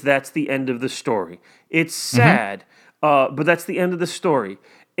is that's the end of the story. It's sad, but that's the end of the story.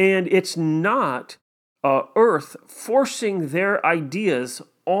 And it's not Earth forcing their ideas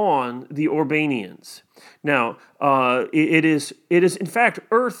on the Orbanians. Now, it is in fact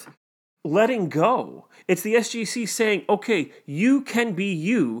Earth letting go. It's the SGC saying, okay, you can be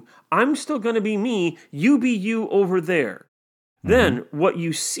you. I'm still going to be me. You be you over there. Then what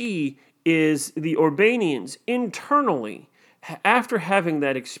you see is the Orbanians internally, after having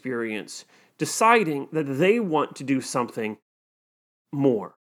that experience, deciding that they want to do something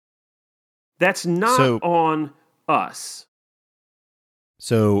more. That's not on us.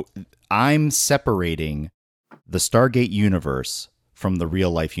 So I'm separating the Stargate universe from the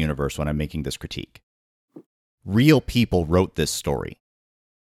real life universe when I'm making this critique. Real people wrote this story.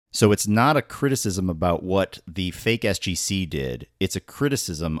 So it's not a criticism about what the fake SGC did. It's a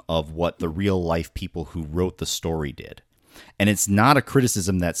criticism of what the real life people who wrote the story did. And it's not a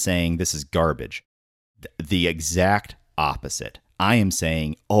criticism that's saying this is garbage. The exact opposite. I am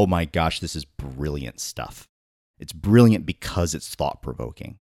saying, oh my gosh, this is brilliant stuff. It's brilliant because it's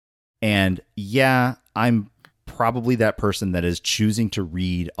thought-provoking. And yeah, I'm probably that person that is choosing to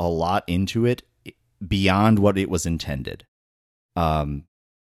read a lot into it beyond what it was intended.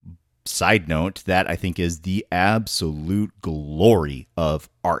 Side note, that I think is the absolute glory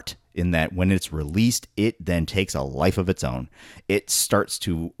of art, in that when it's released, it then takes a life of its own. It starts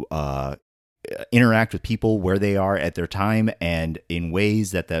to interact with people where they are at their time and in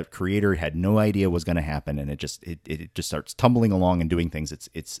ways that the creator had no idea was going to happen, and it just starts tumbling along and doing things.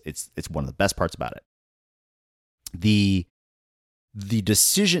 It's one of the best parts about it. The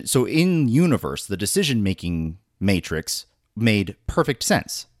decision, so in universe, the decision-making matrix made perfect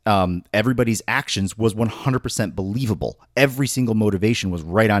sense. Everybody's actions was 100% believable. Every single motivation was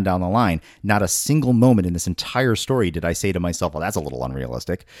right on down the line. Not a single moment in this entire story did I say to myself, well, that's a little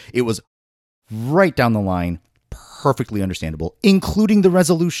unrealistic. It was right down the line, perfectly understandable, including the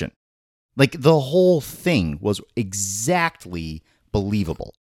resolution. Like, the whole thing was exactly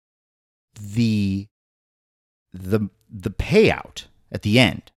believable. The payout at the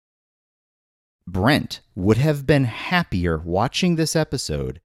end, Brent would have been happier watching this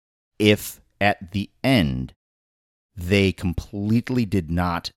episode if at the end they completely did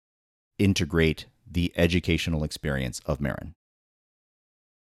not integrate the educational experience of Marin.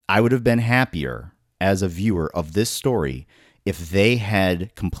 I would have been happier as a viewer of this story if they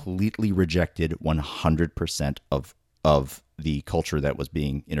had completely rejected 100% of the culture that was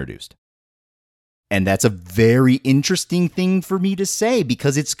being introduced. And that's a very interesting thing for me to say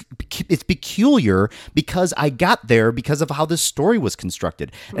because it's peculiar because I got there because of how this story was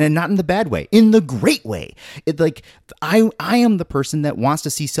constructed, and not in the bad way, in the great way. I am the person that wants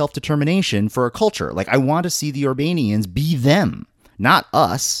to see self-determination for a culture. Like, I want to see the Urbanians be them, not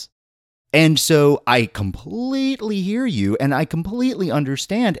us. And so I completely hear you and I completely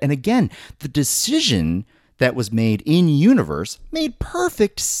understand. And again, the decision that was made in universe made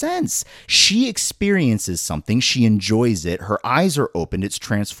perfect sense. She experiences something. She enjoys it. Her eyes are opened. It's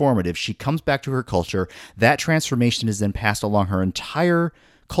transformative. She comes back to her culture. That transformation is then passed along her entire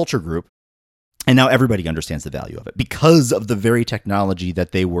culture group. And now everybody understands the value of it because of the very technology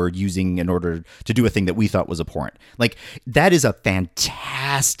that they were using in order to do a thing that we thought was abhorrent. Like, that is a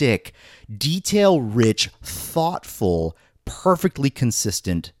fantastic, detail-rich, thoughtful, perfectly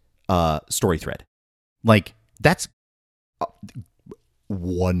consistent story thread. Like, that's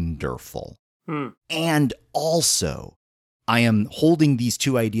wonderful. And also, I am holding these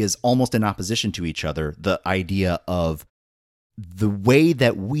two ideas almost in opposition to each other. The idea of the way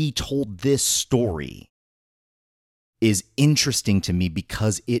that we told this story is interesting to me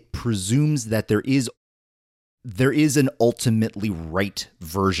because it presumes that there is an ultimately right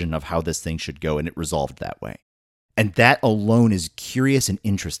version of how this thing should go, and it resolved that way. And that alone is curious and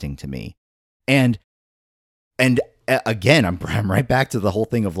interesting to me. And again, I'm right back to the whole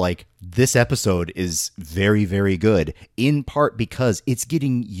thing of like, this episode is very, very good, in part because it's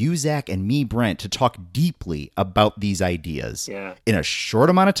getting you, Zach, and me, Brent, to talk deeply about these ideas in a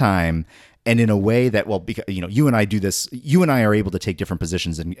short amount of time, and in a way that, well, because, you and I do this, you and I are able to take different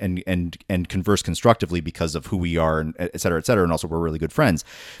positions and converse constructively because of who we are, and et cetera, and also we're really good friends.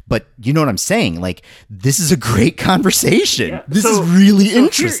 But you know what I'm saying? Like, this is a great conversation. Yeah. This is really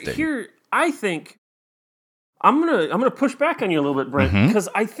interesting. Here, I think I'm gonna push back on you a little bit, Brent, because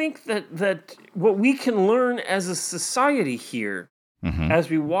I think that what we can learn as a society here, as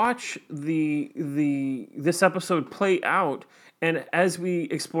we watch this episode play out, and as we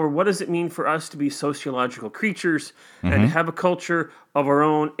explore what does it mean for us to be sociological creatures and have a culture of our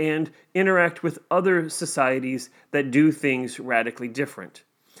own and interact with other societies that do things radically different.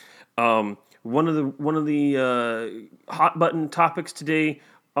 One of the hot button topics today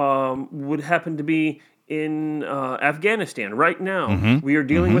would happen to be in Afghanistan right now. We are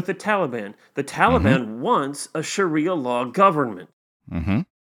dealing with the Taliban. The Taliban wants a Sharia law government.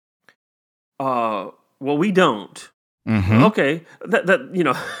 Well, we don't. Okay, there's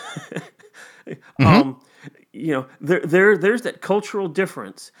that cultural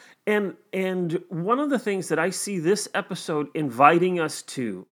difference, and one of the things that I see this episode inviting us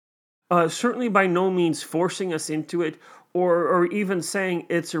to, certainly by no means forcing us into it, or even saying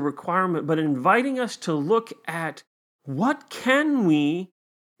it's a requirement, but inviting us to look at what can we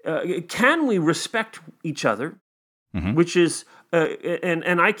respect each other, which is,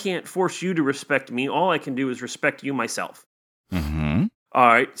 and I can't force you to respect me. All I can do is respect you myself. All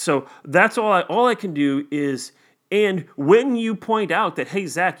right, so that's all I can do is, and when you point out that, hey,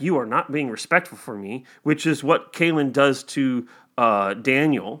 Zach, you are not being respectful for me, which is what Kaylin does to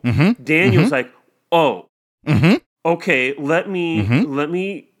Daniel. Daniel's like, oh. Okay, let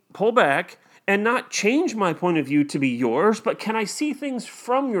me pull back and not change my point of view to be yours, but can I see things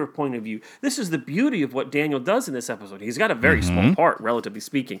from your point of view? This is the beauty of what Daniel does in this episode. He's got a very small part, relatively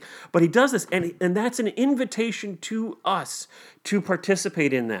speaking, but he does this, and that's an invitation to us to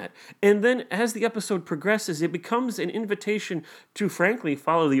participate in that. And then as the episode progresses, it becomes an invitation to, frankly,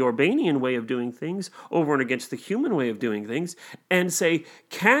 follow the Urbanian way of doing things over and against the human way of doing things, and say,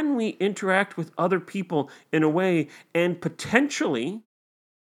 can we interact with other people in a way and potentially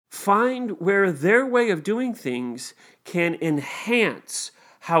find where their way of doing things can enhance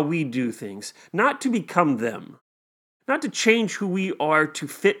how we do things, not to become them, not to change who we are to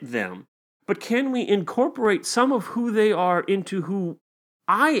fit them, but can we incorporate some of who they are into who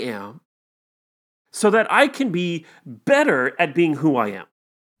I am so that I can be better at being who I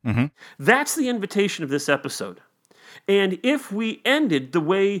am? That's the invitation of this episode. And if we ended the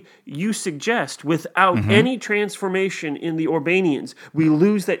way you suggest, without any transformation in the Urbanians, we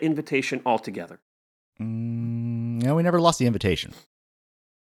lose that invitation altogether. No, we never lost the invitation.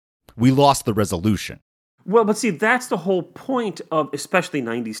 We lost the resolution. Well, but see, that's the whole point of especially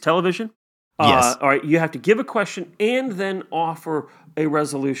 90s television. Yes. All right, you have to give a question and then offer a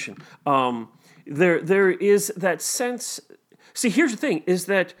resolution. There is that sense. See, here's the thing, is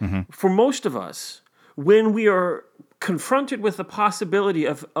that for most of us, when we are confronted with the possibility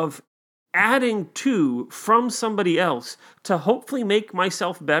of adding to from somebody else to hopefully make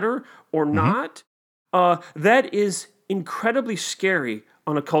myself better or not, that is incredibly scary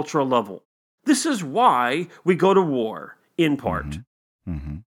on a cultural level. This is why we go to war, in part.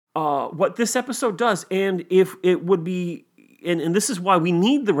 What this episode does, and if it would be, and this is why we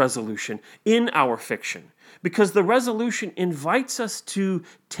need the resolution in our fiction, because the resolution invites us to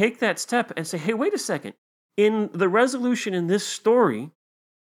take that step and say, hey, wait a second. In the resolution in this story,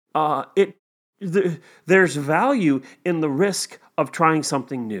 there's value in the risk of trying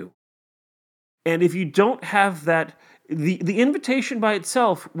something new. And if you don't have that, the invitation by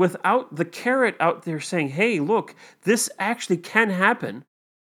itself, without the carrot out there saying, hey, look, this actually can happen,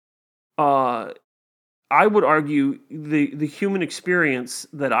 I would argue the human experience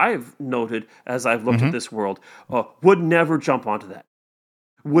that I've noted as I've looked at this world would never jump onto that.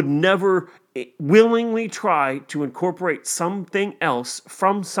 Would never willingly try to incorporate something else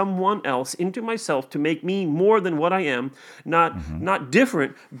from someone else into myself to make me more than what I am, not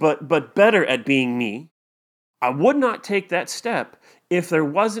different, but better at being me. I would not take that step if there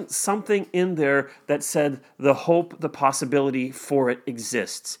wasn't something in there that said the hope, the possibility for it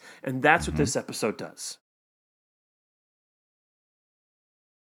exists. And that's what this episode does.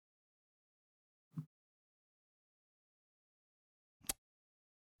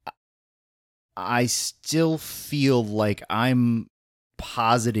 I still feel like I'm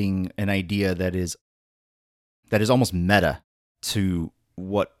positing an idea that is almost meta to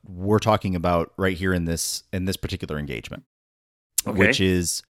what we're talking about right here in this particular engagement. Okay.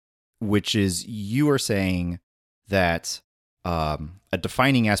 Which is you are saying that a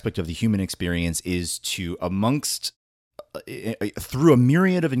defining aspect of the human experience is to, amongst through a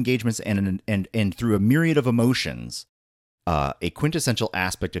myriad of engagements and through a myriad of emotions, a quintessential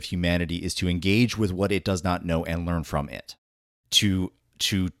aspect of humanity is to engage with what it does not know and learn from it, to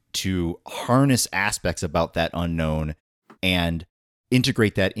harness aspects about that unknown and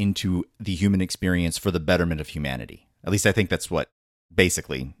integrate that into the human experience for the betterment of humanity. At least I think that's what,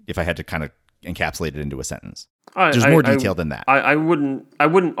 basically, if I had to kind of encapsulate it into a sentence. There's more detail than that. I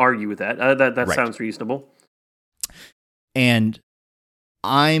wouldn't argue with that. That right. Sounds reasonable. And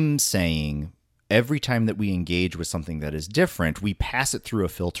I'm saying every time that we engage with something that is different, we pass it through a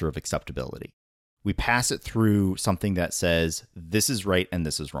filter of acceptability. We pass it through something that says, this is right and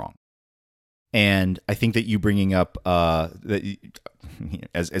this is wrong. And I think that you bringing up,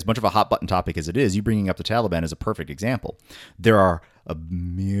 as much of a hot button topic as it is, you bringing up the Taliban is a perfect example. There are a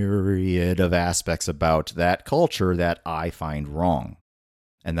myriad of aspects about that culture that I find wrong,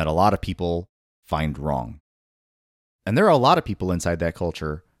 and that a lot of people find wrong. And there are a lot of people inside that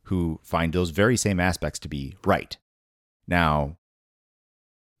culture who find those very same aspects to be right. Now,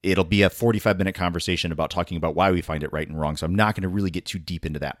 it'll be a 45-minute conversation about talking about why we find it right and wrong, so I'm not going to really get too deep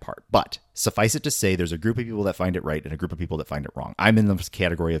into that part. But suffice it to say, there's a group of people that find it right and a group of people that find it wrong. I'm in the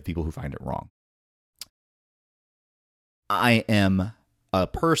category of people who find it wrong. I am a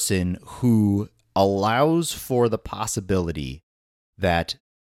person who allows for the possibility that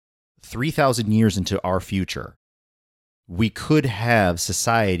 3,000 years into our future, we could have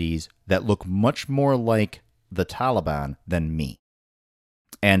societies that look much more like the Taliban than me.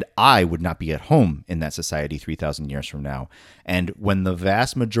 And I would not be at home in that society 3,000 years from now. And when the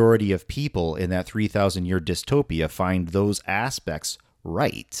vast majority of people in that 3,000-year dystopia find those aspects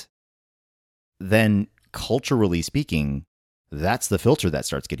right, then culturally speaking, that's the filter that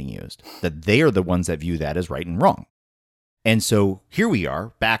starts getting used. That they are the ones that view that as right and wrong. And so here we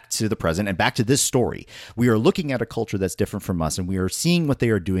are, back to the present and back to this story. We are looking at a culture that's different from us, and we are seeing what they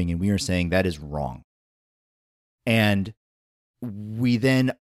are doing, and we are saying that is wrong. And we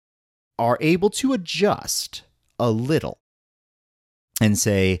then are able to adjust a little and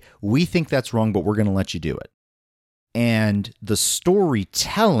say, we think that's wrong, but we're going to let you do it. And the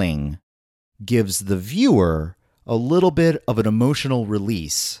storytelling gives the viewer a little bit of an emotional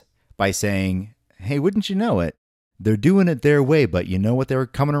release by saying, hey, wouldn't you know it? They're doing it their way, but you know what they're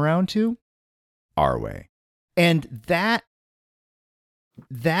coming around to? Our way. And that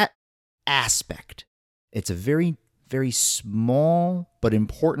aspect, it's a very, very small but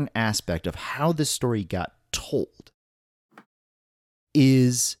important aspect of how this story got told,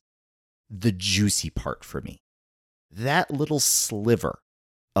 is the juicy part for me. That little sliver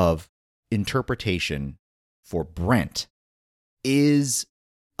of interpretation for Brent is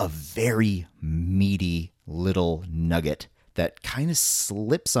a very meaty little nugget that kind of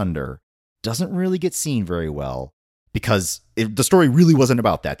slips under, doesn't really get seen very well, because the story really wasn't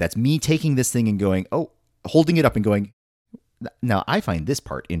about that. That's me taking this thing and going, holding it up and going, now I find this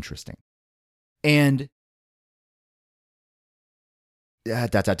part interesting. And I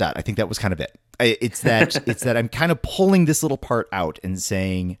think that was kind of it. It's that I'm kind of pulling this little part out and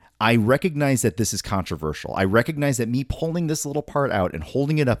saying, I recognize that this is controversial. I recognize that me pulling this little part out and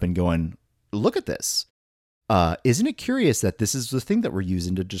holding it up and going, look at this. Isn't it curious that this is the thing that we're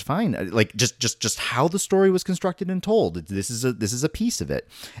using to define, like, just how the story was constructed and told? This is a piece of it.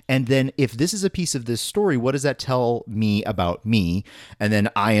 And then if this is a piece of this story, what does that tell me about me? And then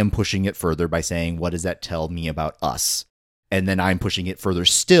I am pushing it further by saying, what does that tell me about us? And then I'm pushing it further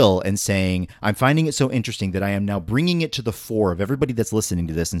still and saying, I'm finding it so interesting that I am now bringing it to the fore of everybody that's listening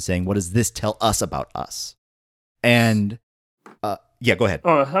to this and saying, what does this tell us about us? And yeah, go ahead.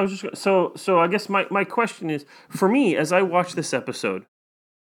 Oh, I was just so I guess my question is, for me, as I watch this episode,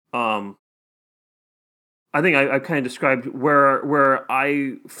 I think I kind of described where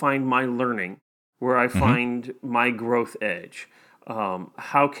I find my learning, where I find my growth edge.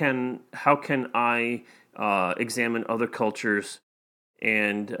 How can I examine other cultures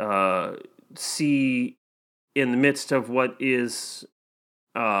and see in the midst of what is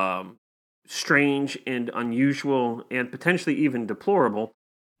strange and unusual and potentially even deplorable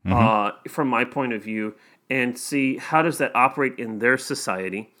from my point of view, and see how does that operate in their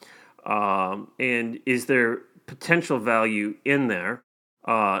society, and is there potential value in there,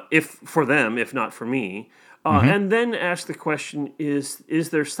 if for them, if not for me, and then ask the question, is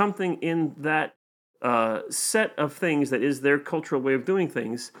there something in that set of things that is their cultural way of doing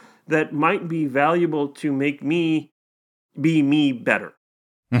things that might be valuable to make me be me better?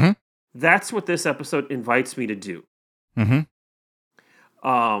 That's what this episode invites me to do.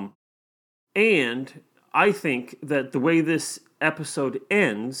 And I think that the way this episode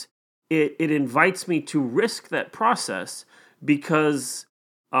ends, it invites me to risk that process, because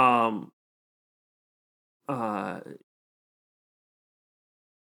there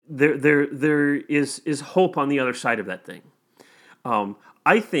is hope on the other side of that thing.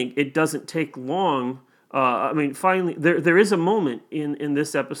 I think it doesn't take long. Finally, there is a moment in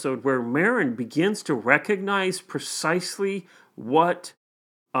this episode where Merrin begins to recognize precisely what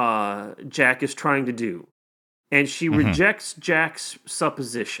Jack is trying to do, and she rejects Jack's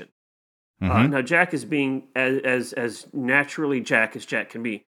supposition. Now, Jack is being as naturally Jack as Jack can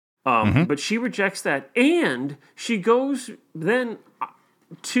be, but she rejects that, and she goes then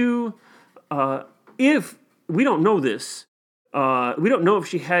to, if we don't know this, we don't know if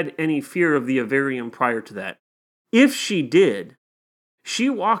she had any fear of the Avarium prior to that. If she did, she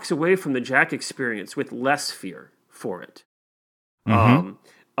walks away from the Jack experience with less fear for it.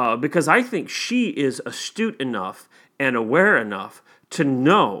 Because I think she is astute enough and aware enough to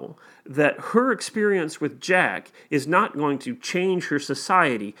know that her experience with Jack is not going to change her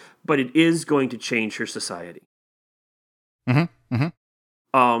society, but it is going to change her society. And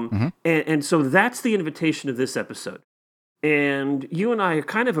so that's the invitation of this episode. And you and I are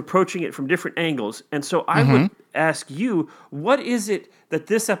kind of approaching it from different angles. And so I would ask you, what is it that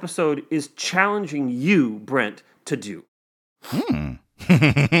this episode is challenging you, Brent, to do?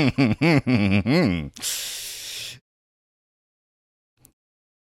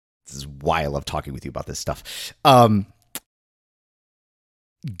 This is why I love talking with you about this stuff.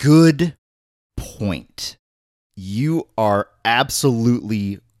 Good point. You are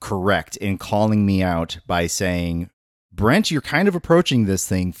absolutely correct in calling me out by saying, Brent, you're kind of approaching this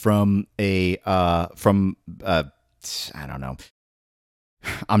thing from I don't know.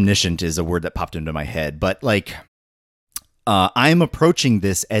 Omniscient is a word that popped into my head, but like, I'm approaching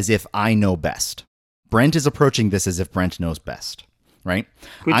this as if I know best. Brent is approaching this as if Brent knows best, right?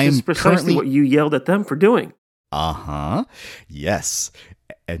 Which is precisely what you yelled at them for doing. Yes.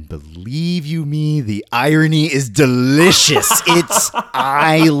 And believe you me, the irony is delicious.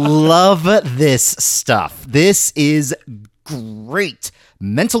 I love this stuff. This is great.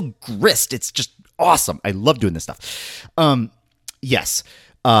 Mental grist. It's just awesome. I love doing this stuff. Yes.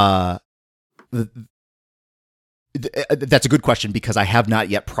 That's a good question, because I have not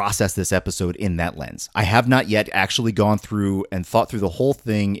yet processed this episode in that lens. I have not yet actually gone through and thought through the whole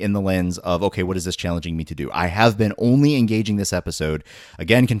thing in the lens of, okay, what is this challenging me to do? I have been only engaging this episode.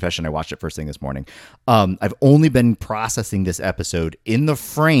 Again, confession, I watched it first thing this morning. I've only been processing this episode in the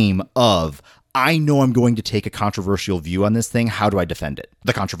frame of, I know I'm going to take a controversial view on this thing. How do I defend it?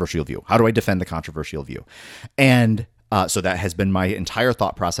 The controversial view. How do I defend the controversial view? And so that has been my entire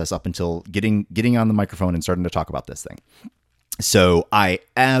thought process up until getting on the microphone and starting to talk about this thing. So I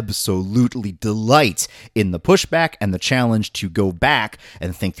absolutely delight in the pushback and the challenge to go back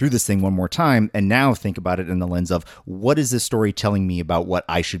and think through this thing one more time, and now think about it in the lens of, what is this story telling me about what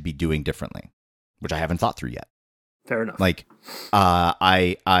I should be doing differently, which I haven't thought through yet. Fair enough. Like,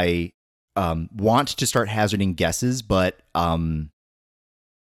 I want to start hazarding guesses, but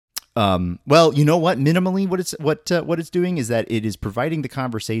Well, you know what? Minimally, what it's doing is that it is providing the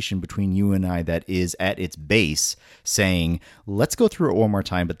conversation between you and I that is at its base saying, let's go through it one more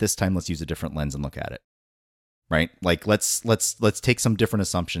time, but this time let's use a different lens and look at it. Right? Like let's take some different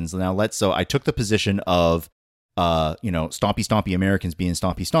assumptions. Now so I took the position of stompy Americans being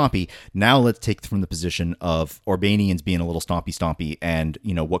stompy. Now let's take from the position of Orbanians being a little stompy and,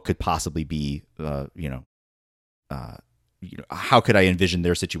 what could possibly be, how could I envision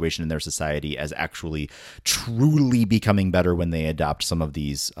their situation in their society as actually truly becoming better when they adopt some of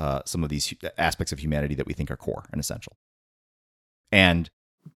these aspects of humanity that we think are core and essential. And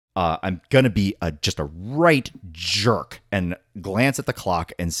I'm going to be just a right jerk and glance at the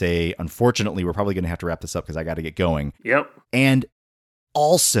clock and say, unfortunately, we're probably going to have to wrap this up because I got to get going. Yep. And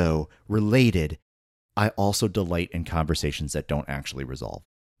also related, I also delight in conversations that don't actually resolve.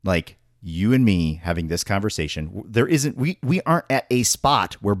 Like you and me having this conversation, we aren't at a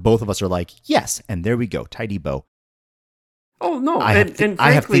spot where both of us are like, yes, and there we go, tidy bow. Oh, no. I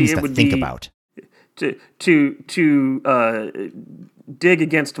have things to think about. To dig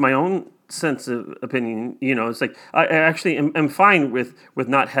against my own sense of opinion, it's like I actually am fine with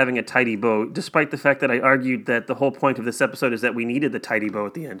not having a tidy bow, despite the fact that I argued that the whole point of this episode is that we needed the tidy bow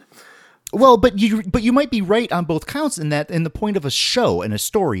at the end. Well, but you might be right on both counts in the point of a show and a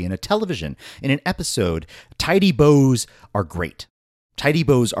story and a television in an episode, tidy bows are great. Tidy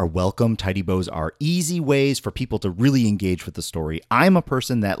bows are welcome. Tidy bows are easy ways for people to really engage with the story. I'm a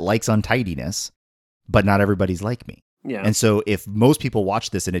person that likes untidiness, but not everybody's like me. Yeah. And so if most people watch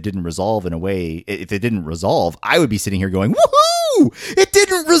this and it didn't resolve in a way, if it didn't resolve, I would be sitting here going, woohoo, it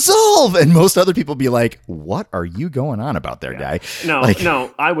didn't resolve. And most other people be like, what are you going on about there, guy? No,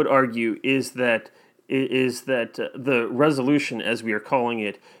 I would argue is that the resolution, as we are calling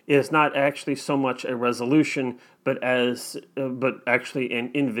it, is not actually so much a resolution, but actually an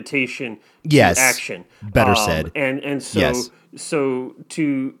invitation to action. Better said. And so, yes. So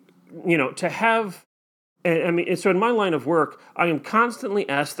to have, I mean, so in my line of work, I am constantly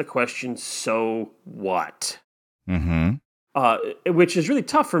asked the question, so what? Mm-hmm. Which is really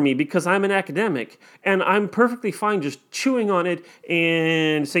tough for me because I'm an academic and I'm perfectly fine just chewing on it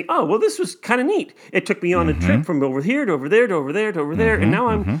and saying, oh, well, this was kind of neat. It took me on a trip from over here to over there to over there to over there. And now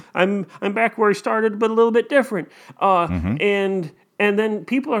I'm back where I started, but a little bit different. And then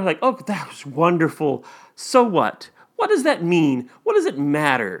people are like, oh, that was wonderful. So what? What does that mean? What does it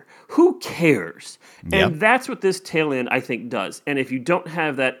matter? Who cares? And that's what this tail end, I think, does. And if you don't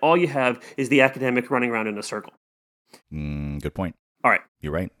have that, all you have is the academic running around in a circle. Good point. All right.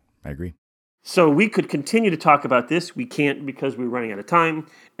 You're right. I agree. So we could continue to talk about this. We can't because we're running out of time.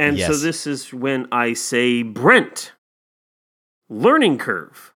 And so this is when I say, Brent, learning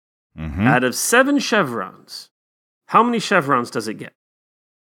curve. Out of 7 chevrons, how many chevrons does it get?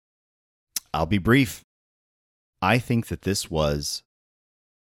 I'll be brief. I think that this was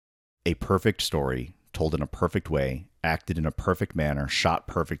a perfect story, told in a perfect way, acted in a perfect manner, shot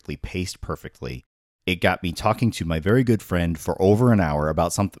perfectly, paced perfectly. It got me talking to my very good friend for over an hour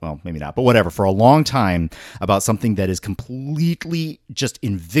about something, well, maybe not, but whatever, for a long time about something that is completely just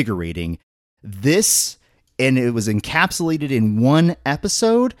invigorating. And it was encapsulated in one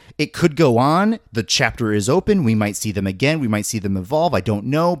episode. It could go on. The chapter is open. We might see them again. We might see them evolve. I don't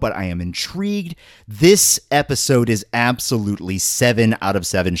know, but I am intrigued. This episode is absolutely 7 out of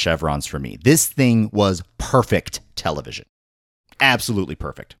 7 chevrons for me. This thing was perfect television. Absolutely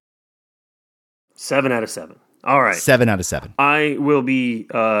perfect. 7 out of 7. All right. 7 out of 7. I will be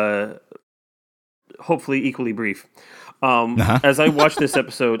hopefully equally brief. As I watch this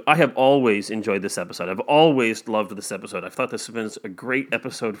episode, I have always enjoyed this episode. I've always loved this episode. I've thought this was a great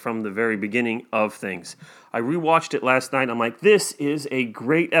episode from the very beginning of things. I rewatched it last night. I'm like, this is a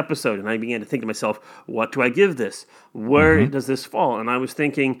great episode. And I began to think to myself, what do I give this? Where does this fall? And I was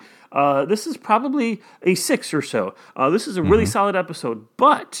thinking, this is probably a 6 or so. This is a really solid episode.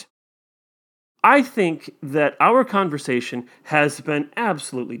 But I think that our conversation has been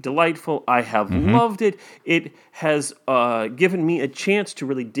absolutely delightful. I have loved it. It has given me a chance to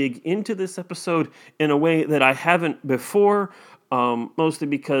really dig into this episode in a way that I haven't before, mostly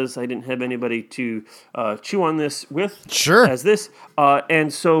because I didn't have anybody to chew on this with as this.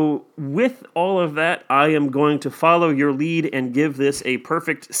 And so with all of that, I am going to follow your lead and give this a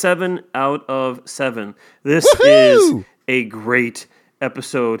perfect 7 out of 7. This is a great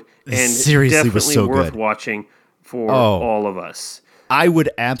episode and seriously definitely was so worth good. Watching for all of us. I would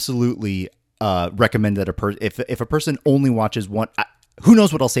absolutely recommend that if a person only watches one, who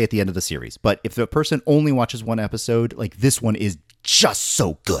knows what I'll say at the end of the series, but if the person only watches one episode, like this one is just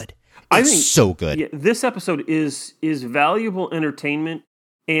so good. I think so good. Yeah, this episode is valuable entertainment,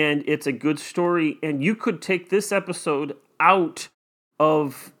 and it's a good story, and you could take this episode out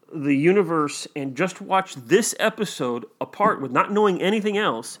of the universe and just watch this episode apart with not knowing anything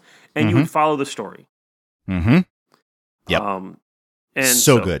else, and you would follow the story. Mm-hmm. Yep. And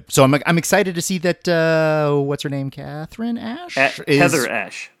so good. So I'm excited to see that. What's her name? Catherine Ash. Heather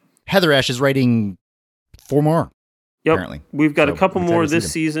Ash. Heather Ash is writing 4 more. Yep. Apparently, we've got a couple I'm excited more to see this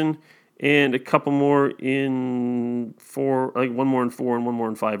them. season, and a couple more in 4, like 1 more in 4 and 1 more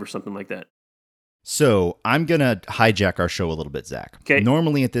in 5 or something like that. So I'm going to hijack our show a little bit, Zach. Okay.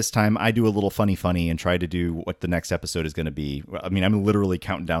 Normally at this time, I do a little funny and try to do what the next episode is going to be. I mean, I'm literally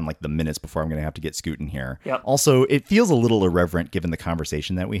counting down like the minutes before I'm going to have to get Scoot in here. Yep. Also, it feels a little irreverent given the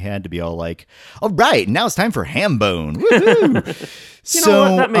conversation that we had to be all like, all right, now it's time for ham bone. Woohoo! You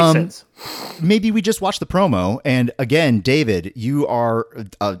know what? That makes sense. Maybe we just watch the promo. And again, David, you are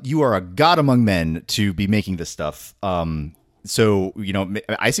a god among men to be making this stuff. So,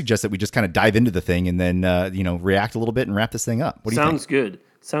 I suggest that we just kind of dive into the thing and then, react a little bit and wrap this thing up. What do you think?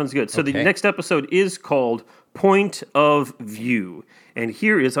 Sounds good. So Okay. the next episode is called Point of View. And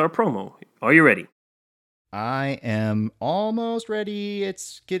here is our promo. Are you ready? I am almost ready.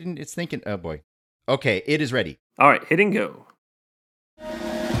 It's thinking. Oh, boy. Okay, it is ready. All right, hit and go.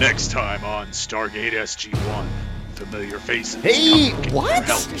 Next time on Stargate SG-1, familiar faces. Hey, come looking what? for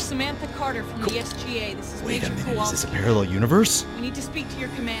help. Dr. Samantha Carter from the SGA. This is Wait a Major minute. Is this a Kowalski. parallel universe? We need to speak to your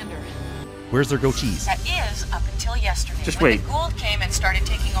commander. Where's their goatees? That is up until yesterday. Just when wait. the Gould came and started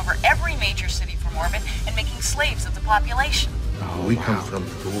taking over every major city from orbit and making slaves of the population. We come from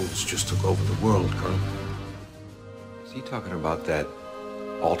the Goulds, just took over the world, Colonel. Is he talking about that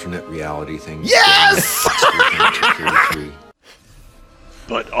alternate reality thing? Yes! 233?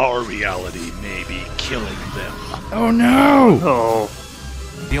 But our reality may be killing them. Oh, no! Oh,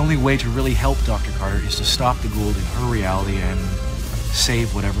 The only way to really help Dr. Carter is to stop the Gould in her reality and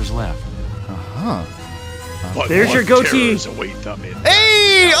save whatever's left. Uh-huh. But There's what your goatee. terrors await them in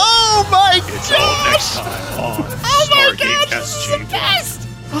Hey! Oh, my It's all next time on Stargate SG-1.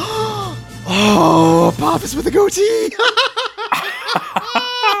 Oh, Apophis with a goatee!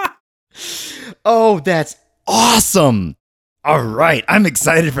 Oh, that's awesome! All right, I'm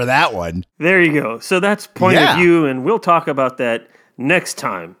excited for that one. there you go. So that's Point Yeah. of View, and we'll talk about that next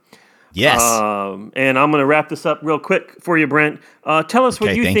time. Yes. And I'm going to wrap this up real quick for you, Brent. Tell us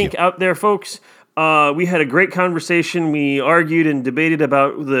what Okay, you thank think you. out there, folks. We had a great conversation. We argued and debated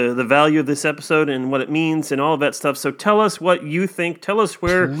about the value of this episode and what it means and all of that stuff. So tell us what you think. Tell us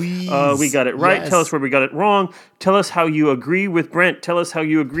where Please. we got it right. Yes. Tell us where we got it wrong. Tell us how you agree with Brent. Tell us how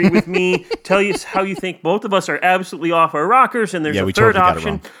you agree with me. Tell us how you think both of us are absolutely off our rockers and there's Yeah, a we third totally got it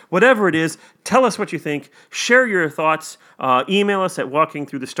option. wrong. Whatever it is, tell us what you think. Share your thoughts. Email us at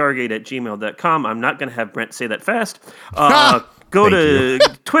walkingthroughthestargate@gmail.com. I'm not going to have Brent say that fast. Go Thank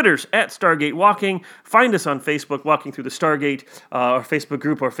to Twitter's at Stargate Walking. Find us on Facebook, Walking Through the Stargate, our Facebook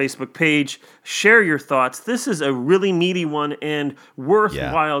group, our Facebook page. Share your thoughts. This is a really meaty one and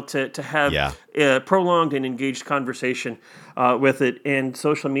worthwhile to have a prolonged and engaged conversation with it. And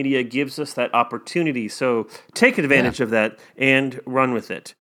social media gives us that opportunity. So take advantage of that and run with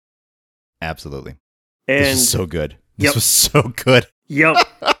it. Absolutely. And This was so good. This Yep. was so good. Yep.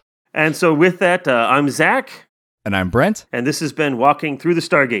 And so with that, I'm Zach, And I'm Brent. and this has been Walking Through the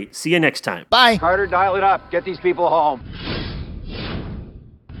Stargate. See you next time. Bye. Carter, dial it up. Get these people home.